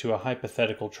make it to a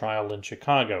hypothetical trial in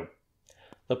Chicago.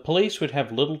 The police would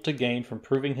have little to gain from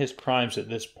proving his crimes at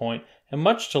this point and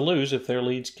much to lose if their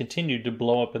leads continued to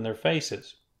blow up in their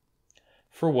faces.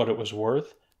 For what it was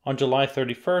worth, on July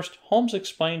 31st, Holmes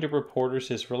explained to reporters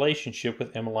his relationship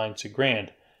with Emmeline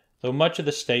Cigrand, though much of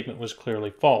the statement was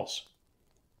clearly false.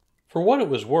 For what it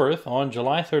was worth, on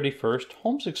July 31st,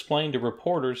 Holmes explained to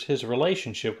reporters his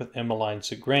relationship with Emmeline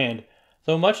Cigrand,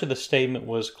 though much of the statement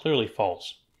was clearly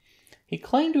false. He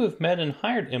claimed to have met and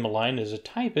hired Emmeline as a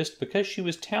typist because she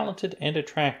was talented and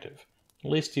attractive.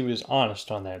 At least he was honest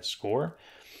on that score.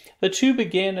 The two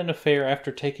began an affair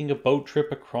after taking a boat trip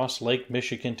across Lake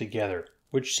Michigan together.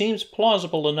 which seems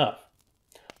plausible enough.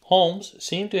 Holmes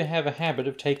seemed to have a habit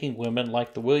of taking women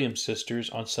like the Williams sisters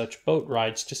on such boat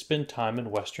rides to spend time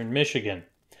in western Michigan,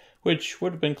 which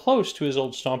would have been close to his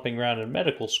old stomping ground in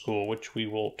medical school, which we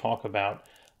will talk about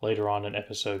later on in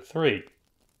episode 3.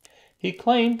 He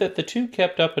claimed that the two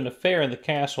kept up an affair in the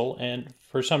castle and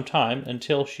for some time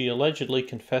until she allegedly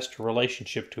confessed her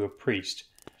relationship to a priest.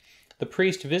 The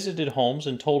priest visited Holmes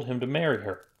and told him to marry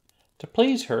her. To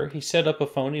please her, he set up a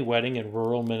phony wedding in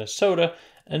rural Minnesota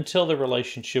until the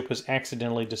relationship was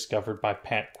accidentally discovered by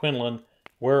Pat Quinlan,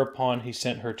 whereupon he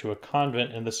sent her to a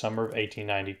convent in the summer of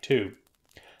 1892.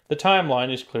 The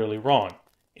timeline is clearly wrong.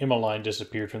 Emmeline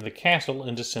disappeared from the castle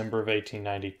in December of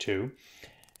 1892,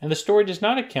 and the story does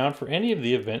not account for any of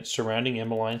the events surrounding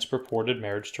Emmeline's purported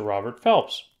marriage to Robert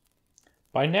Phelps.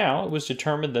 By now, it was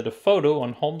determined that a photo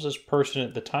on Holmes's person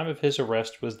at the time of his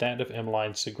arrest was that of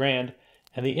Emmeline Cigrand,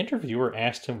 and the interviewer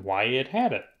asked him why he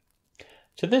had it.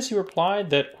 To this he replied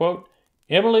that, quote,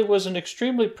 "Emily was an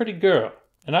extremely pretty girl,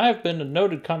 and I have been a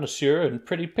noted connoisseur in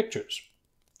pretty pictures."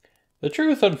 The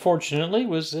truth, unfortunately,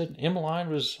 was that Emmeline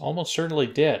was almost certainly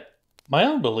dead. My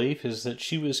own belief is that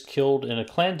she was killed in a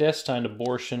clandestine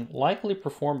abortion, likely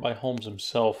performed by Holmes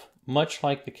himself, much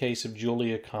like the case of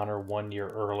Julia Connor 1 year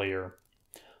earlier.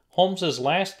 Holmes's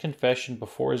last confession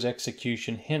before his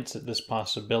execution hints at this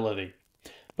possibility,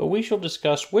 but we shall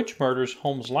discuss which murders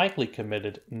Holmes likely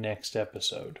committed next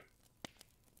episode.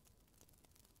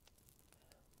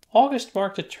 August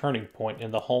marked a turning point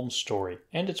in the Holmes story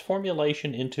and its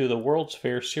formulation into the World's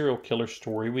Fair serial killer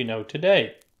story we know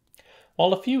today.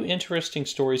 While a few interesting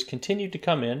stories continued to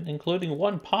come in, including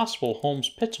one possible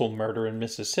Holmes-Pitzel murder in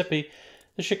Mississippi,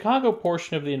 the Chicago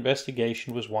portion of the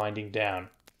investigation was winding down.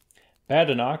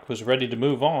 Badenoch was ready to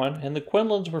move on, and the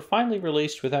Quinlans were finally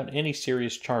released without any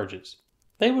serious charges.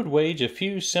 They would wage a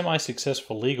few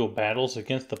semi-successful legal battles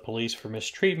against the police for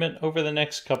mistreatment over the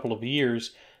next couple of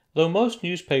years, though most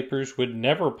newspapers would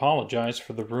never apologize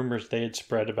for the rumors they had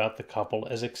spread about the couple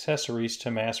as accessories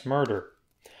to mass murder.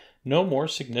 No more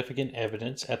significant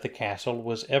evidence at the castle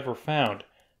was ever found.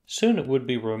 Soon it would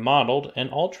be remodeled, and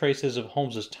all traces of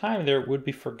Holmes's time there would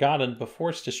be forgotten before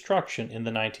its destruction in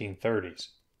the 1930s.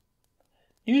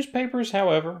 Newspapers,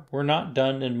 however, were not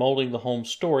done in molding the Holmes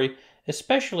story,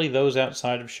 especially those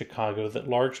outside of Chicago that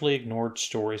largely ignored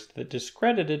stories that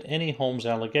discredited any Holmes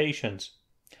allegations.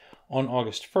 On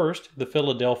August 1st, the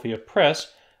Philadelphia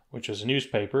Press, which was a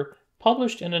newspaper,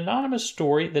 published an anonymous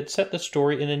story that set the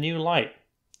story in a new light.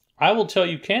 "I will tell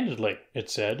you candidly," it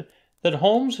said, "that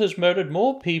Holmes has murdered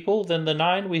more people than the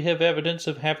 9 we have evidence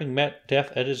of having met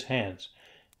death at his hands.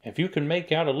 If you can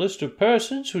make out a list of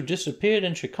persons who disappeared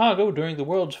in Chicago during the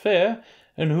World's Fair,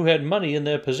 and who had money in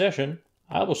their possession,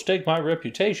 I will stake my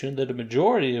reputation that a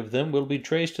majority of them will be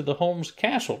traced to the Holmes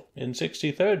Castle in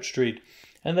 63rd Street,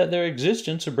 and that their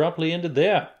existence abruptly ended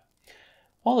there."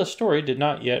 While the story did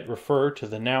not yet refer to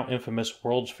the now infamous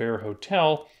World's Fair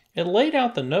Hotel, it laid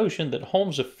out the notion that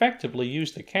Holmes effectively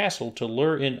used the castle to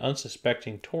lure in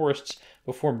unsuspecting tourists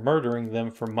before murdering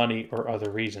them for money or other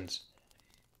reasons.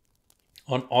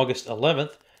 On August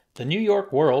 11th, the New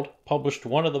York World published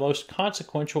one of the most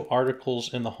consequential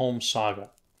articles in the Holmes saga.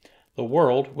 The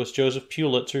World was Joseph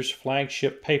Pulitzer's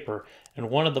flagship paper and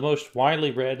one of the most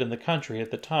widely read in the country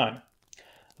at the time.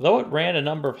 Though it ran a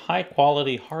number of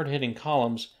high-quality, hard-hitting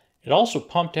columns, it also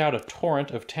pumped out a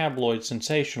torrent of tabloid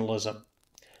sensationalism.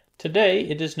 Today,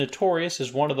 it is notorious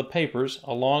as one of the papers,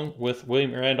 along with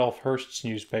William Randolph Hearst's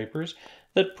newspapers,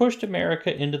 that pushed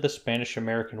America into the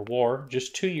Spanish-American War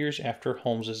just 2 years after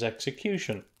Holmes's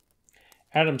execution.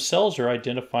 Adam Selzer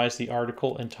identifies the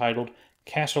article entitled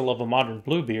 "Castle of a Modern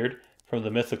Bluebeard" from the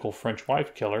mythical French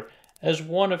wife killer as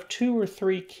one of 2 or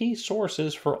 3 key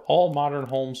sources for all modern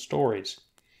Holmes stories.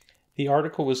 The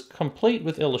article was complete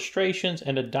with illustrations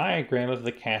and a diagram of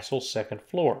the castle's second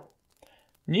floor.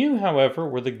 New, however,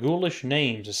 were the ghoulish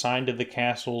names assigned to the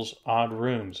castle's odd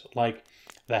rooms, like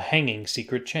the Hanging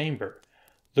Secret Chamber,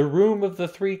 the Room of the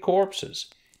 3 Corpses,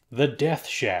 the Death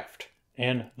Shaft,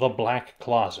 and the Black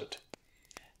Closet.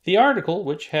 The article,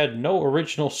 which had no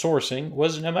original sourcing,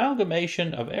 was an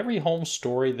amalgamation of every Holmes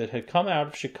story that had come out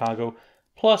of Chicago,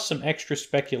 plus some extra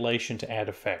speculation to add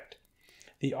effect.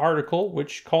 The article,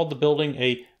 which called the building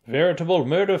a veritable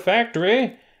murder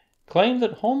factory, claimed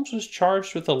that Holmes was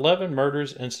charged with 11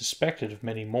 murders and suspected of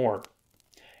many more.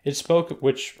 It spoke,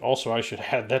 which also I should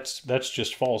add, that's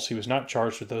just false. He was not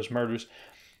charged with those murders.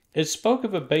 It spoke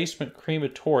of a basement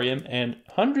crematorium and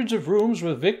hundreds of rooms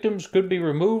where victims could be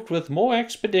removed with more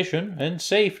expedition and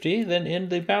safety than in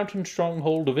the mountain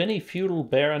stronghold of any feudal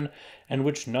baron, and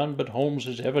which none but Holmes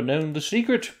has ever known the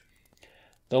secret.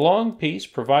 The long piece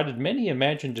provided many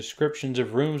imagined descriptions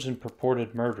of rooms and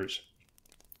purported murders.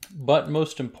 But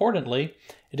most importantly,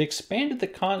 it expanded the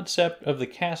concept of the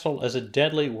castle as a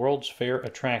deadly World's Fair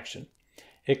attraction.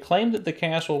 It claimed that the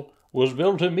castle was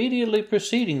built immediately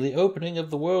preceding the opening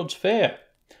of the World's Fair,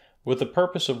 with the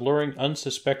purpose of luring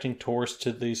unsuspecting tourists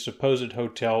to the supposed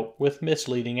hotel with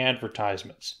misleading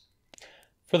advertisements.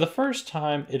 For the first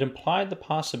time, it implied the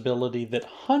possibility that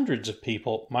hundreds of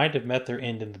people might have met their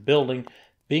end in the building,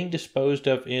 being disposed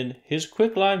of in his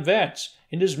quicklime vats,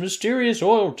 in his mysterious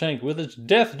oil tank with its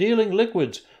death-dealing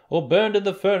liquids, or burned in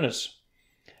the furnace.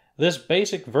 This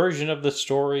basic version of the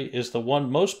story is the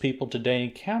one most people today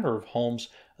encounter of Holmes,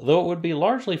 though it would be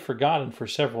largely forgotten for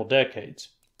several decades.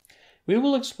 We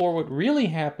will explore what really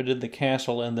happened in the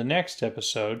castle in the next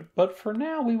episode, but for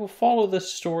now we will follow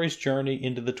this story's journey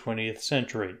into the 20th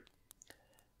century.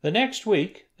 The next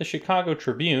week, the Chicago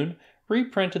Tribune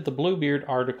reprinted the Bluebeard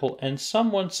article and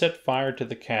someone set fire to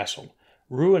the castle,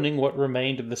 ruining what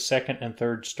remained of the second and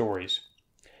third stories.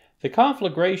 The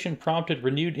conflagration prompted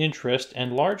renewed interest,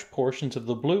 and large portions of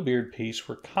the Bluebeard piece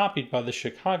were copied by the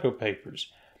Chicago papers,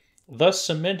 thus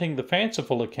cementing the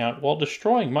fanciful account while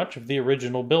destroying much of the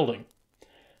original building.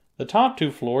 The top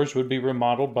two floors would be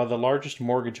remodeled by the largest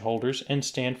mortgage holders and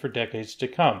stand for decades to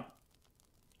come.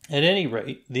 At any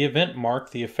rate, the event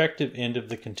marked the effective end of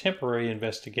the contemporary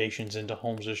investigations into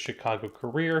Holmes's Chicago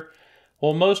career,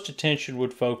 while most attention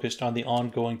would focus on the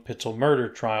ongoing Pitzel murder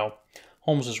trial,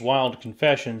 Holmes's wild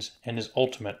confessions, and his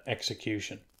ultimate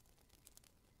execution.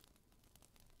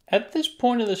 At this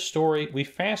point of the story, we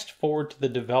fast forward to the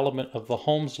development of the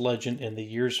Holmes legend in the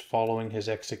years following his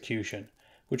execution,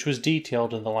 which was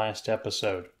detailed in the last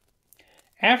episode.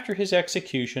 After his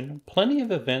execution, plenty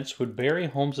of events would bury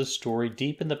Holmes's story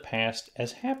deep in the past,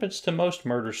 as happens to most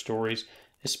murder stories,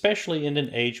 especially in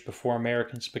an age before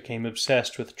Americans became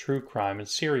obsessed with true crime and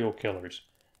serial killers.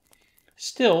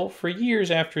 Still, for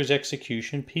years after his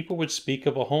execution, people would speak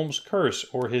of a Holmes curse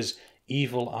or his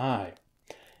evil eye.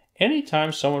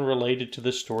 Anytime someone related to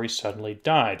the story suddenly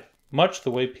died, much the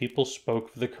way people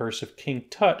spoke of the curse of King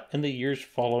Tut in the years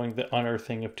following the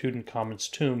unearthing of Tutankhamun's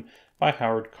tomb by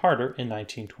Howard Carter in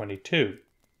 1922.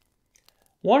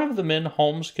 One of the men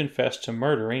Holmes confessed to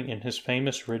murdering in his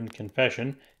famous written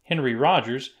confession, Henry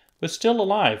Rogers, was still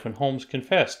alive when Holmes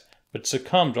confessed, but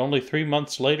succumbed only 3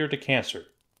 months later to cancer.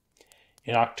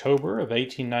 In October of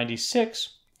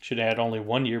 1896, should add only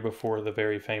 1 year before the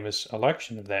very famous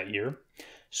election of that year,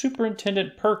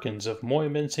 Superintendent Perkins of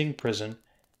Moyamensing Prison,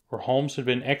 where Holmes had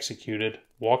been executed,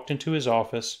 walked into his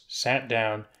office, sat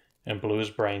down, and blew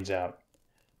his brains out.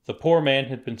 The poor man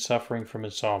had been suffering from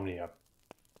insomnia.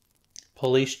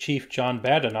 Police Chief John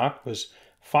Badenoch was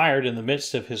fired in the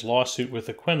midst of his lawsuit with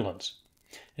the Quinlans.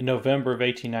 In November of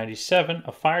 1897,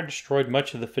 a fire destroyed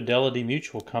much of the Fidelity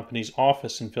Mutual Company's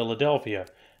office in Philadelphia,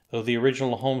 though the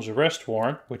original Holmes arrest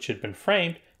warrant, which had been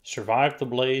framed, survived the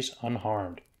blaze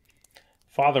unharmed.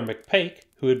 Father McPake,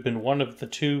 who had been one of the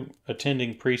 2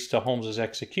 attending priests to Holmes's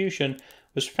execution,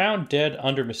 was found dead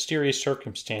under mysterious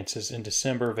circumstances in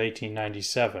December of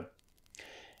 1897.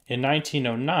 In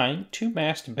 1909, 2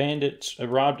 masked bandits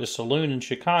robbed a saloon in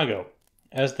Chicago.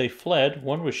 As they fled,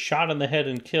 one was shot in the head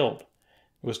and killed.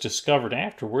 It was discovered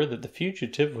afterward that the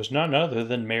fugitive was none other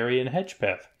than Marion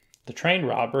Hedgepeth, the train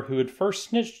robber who had first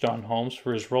snitched on Holmes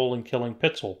for his role in killing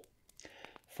Pitzel.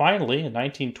 Finally, in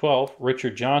 1912,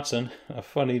 Richard Johnson, a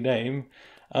funny name,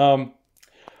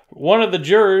 one of the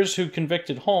jurors who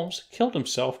convicted Holmes, killed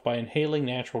himself by inhaling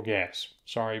natural gas.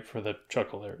 Sorry for the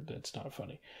chuckle there, that's not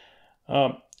funny.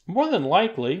 More than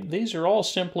likely, these are all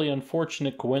simply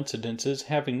unfortunate coincidences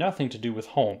having nothing to do with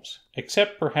Holmes,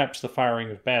 except perhaps the firing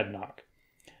of Badenoch.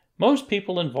 Most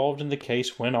people involved in the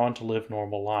case went on to live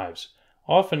normal lives,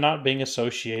 often not being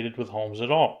associated with Holmes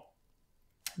at all.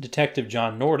 Detective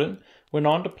John Norden went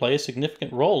on to play a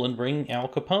significant role in bringing Al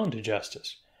Capone to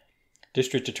justice.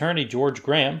 District Attorney George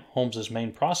Graham, Holmes's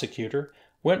main prosecutor,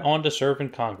 went on to serve in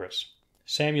Congress.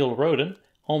 Samuel Roden,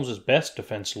 Holmes's best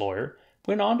defense lawyer,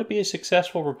 went on to be a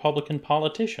successful Republican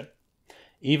politician.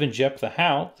 Even Jephthah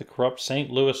Howe, the corrupt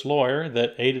St. Louis lawyer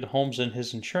that aided Holmes in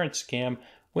his insurance scam,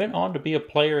 went on to be a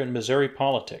player in Missouri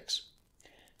politics.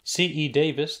 C.E.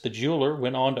 Davis, the jeweler,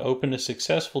 went on to open a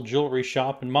successful jewelry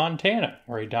shop in Montana,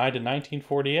 where he died in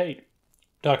 1948.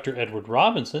 Dr. Edward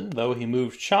Robinson, though he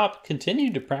moved shop,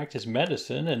 continued to practice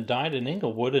medicine and died in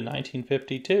Inglewood in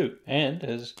 1952, and,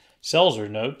 as Selzer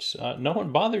notes, no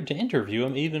one bothered to interview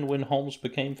him even when Holmes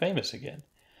became famous again.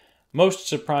 Most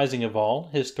surprising of all,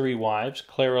 his 3 wives,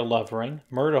 Clara Lovering,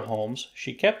 Myrta Holmes,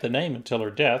 she kept the name until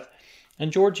her death,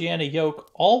 and Georgiana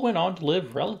Yoke, all went on to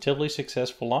live relatively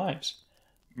successful lives.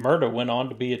 Murda went on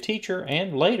to be a teacher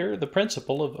and later the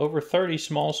principal of over 30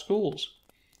 small schools.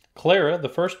 Clara, the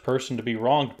first person to be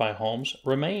wronged by Holmes,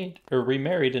 remarried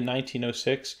in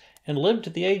 1906 and lived to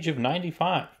the age of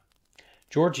 95.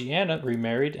 Georgiana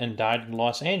remarried and died in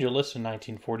Los Angeles in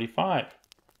 1945.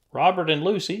 Robert and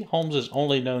Lucy, Holmes's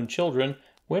only known children,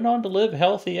 went on to live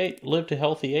to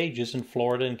healthy ages in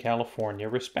Florida and California,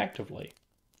 respectively.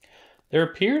 There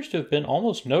appears to have been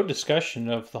almost no discussion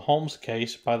of the Holmes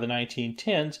case by the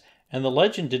 1910s, and the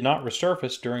legend did not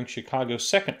resurface during Chicago's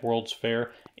Second World's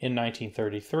Fair in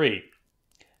 1933.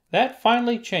 That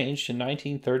finally changed in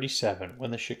 1937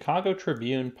 when the Chicago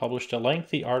Tribune published a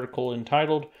lengthy article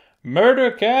entitled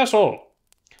 "Murder Castle."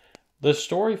 The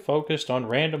story focused on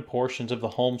random portions of the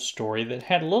Holmes story that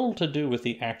had little to do with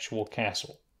the actual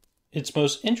castle. Its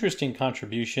most interesting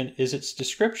contribution is its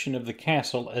description of the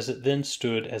castle as it then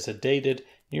stood as a dated,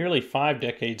 nearly 5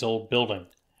 decades old building.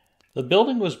 The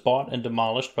building was bought and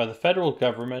demolished by the federal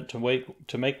government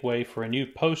to make way for a new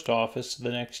post office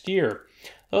the next year,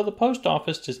 though the post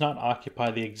office does not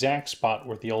occupy the exact spot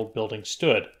where the old building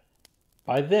stood.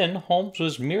 By then, Holmes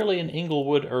was merely an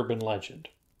Inglewood urban legend.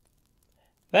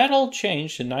 That all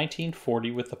changed in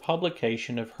 1940 with the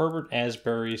publication of Herbert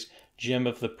Asbury's Gem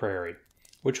of the Prairie,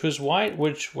 which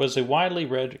was a widely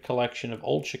read collection of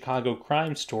old Chicago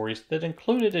crime stories that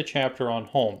included a chapter on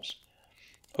Holmes.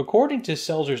 According to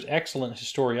Selzer's excellent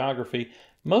historiography,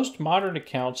 most modern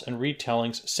accounts and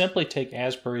retellings simply take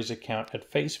Asbury's account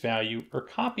at face value or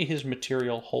copy his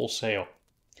material wholesale.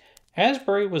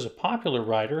 Asbury was a popular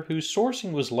writer whose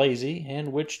sourcing was lazy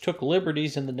and which took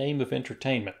liberties in the name of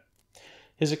entertainment.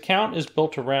 His account is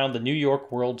built around the New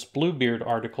York World's Bluebeard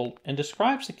article and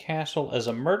describes the castle as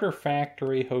a murder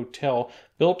factory hotel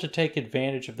built to take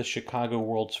advantage of the Chicago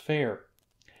World's Fair.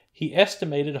 He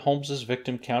estimated Holmes's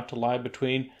victim count to lie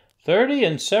between 30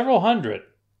 and several hundred.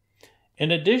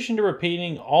 In addition to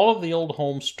repeating all of the old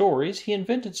Holmes stories, he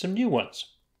invented some new ones.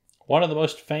 One of the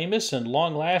most famous and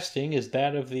long-lasting is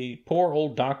that of the poor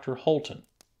old Dr. Holton.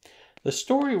 The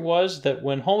story was that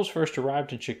when Holmes first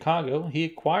arrived in Chicago, he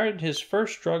acquired his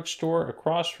first drugstore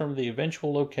across from the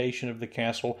eventual location of the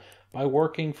castle by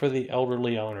working for the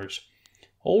elderly owners.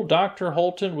 Old Dr.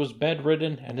 Holton was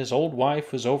bedridden, and his old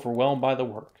wife was overwhelmed by the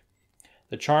work.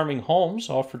 The charming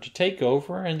Holmes offered to take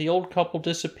over, and the old couple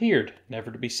disappeared,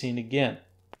 never to be seen again.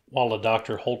 While a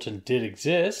Dr. Holton did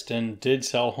exist and did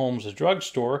sell Holmes a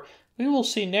drugstore, we will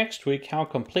see next week how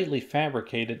completely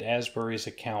fabricated Asbury's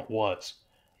account was.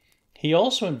 He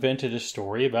also invented a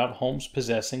story about Holmes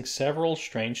possessing several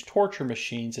strange torture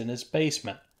machines in his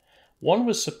basement. One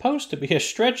was supposed to be a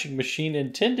stretching machine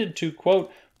intended to,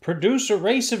 quote, produce a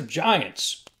race of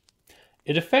giants.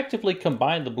 It effectively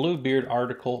combined the Bluebeard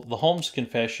article, the Holmes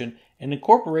confession, and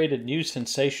incorporated new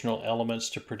sensational elements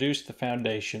to produce the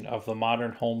foundation of the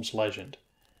modern Holmes legend.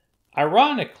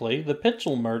 Ironically, the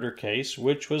Pitzel murder case,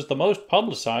 which was the most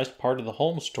publicized part of the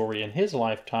Holmes story in his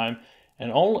lifetime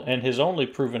and his only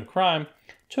proven crime,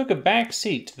 took a back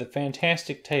seat to the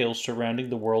fantastic tales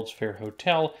surrounding the World's Fair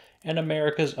Hotel and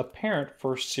America's apparent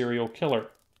first serial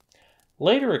killer.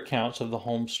 Later accounts of the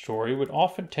Holmes story would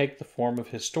often take the form of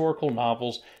historical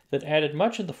novels that added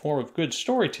much in the form of good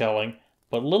storytelling,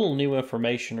 but little new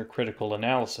information or critical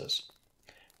analysis.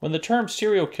 When the term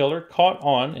serial killer caught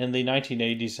on in the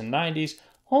 1980s and 90s,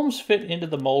 Holmes fit into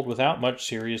the mold without much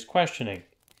serious questioning.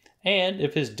 And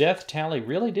if his death tally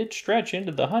really did stretch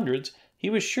into the hundreds,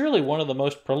 he was surely one of the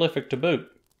most prolific to boot.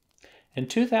 In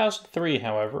 2003,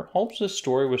 however, Holmes'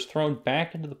 story was thrown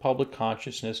back into the public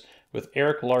consciousness with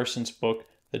Eric Larson's book,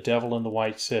 The Devil in the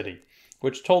White City,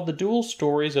 which told the dual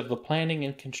stories of the planning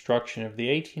and construction of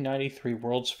the 1893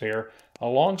 World's Fair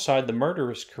alongside the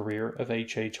murderous career of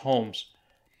H. Holmes.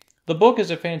 The book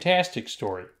is a fantastic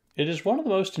story. It is one of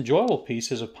the most enjoyable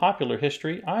pieces of popular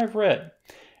history I've read,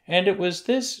 and it was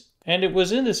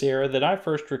in this era that I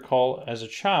first recall as a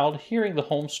child hearing the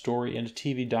Holmes story in a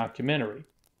TV documentary.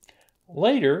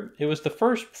 Later, it was the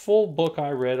first full book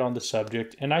I read on the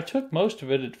subject, and I took most of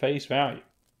it at face value.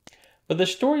 But the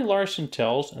story Larson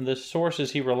tells and the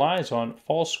sources he relies on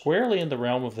fall squarely in the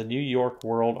realm of the New York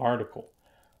World article,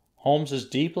 Holmes's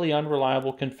deeply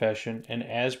unreliable confession and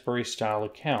Asbury-style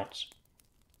accounts.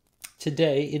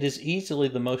 Today, it is easily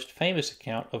the most famous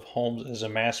account of Holmes as a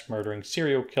mass-murdering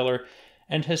serial killer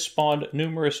and has spawned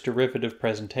numerous derivative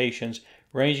presentations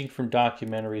ranging from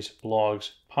documentaries,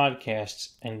 blogs,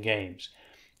 podcasts, and games.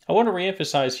 I want to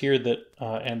reemphasize here that,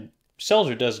 and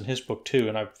Selzer does in his book too,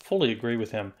 and I fully agree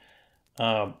with him,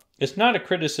 it's not a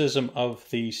criticism of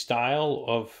the style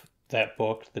of that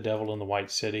book, The Devil in the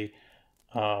White City,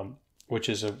 which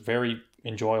is a very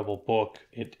enjoyable book.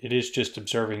 It is just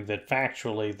observing that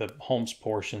factually the Holmes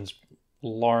portions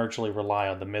largely rely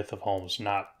on the myth of Holmes,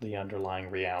 not the underlying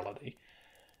reality.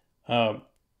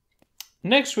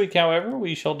 Next week, however,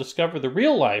 we shall discover the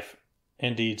real life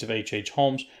and deeds of H.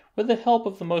 Holmes with the help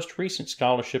of the most recent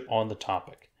scholarship on the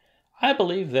topic. I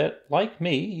believe that, like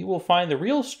me, you will find the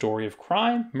real story of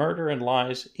crime, murder, and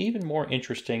lies even more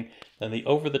interesting than the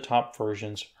over-the-top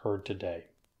versions heard today.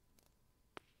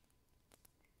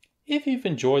 If you've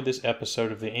enjoyed this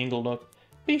episode of the Inglenook,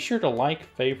 be sure to like,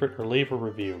 favorite, or leave a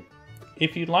review.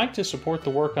 If you'd like to support the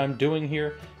work I'm doing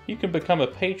here, you can become a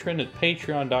patron at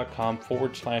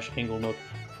patreon.com/Inglenook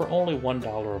for only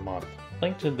 $1 a month,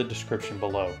 linked in the description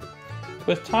below.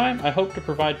 With time, I hope to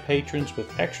provide patrons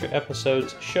with extra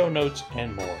episodes, show notes,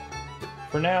 and more.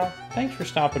 For now, thanks for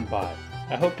stopping by.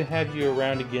 I hope to have you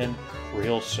around again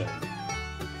real soon.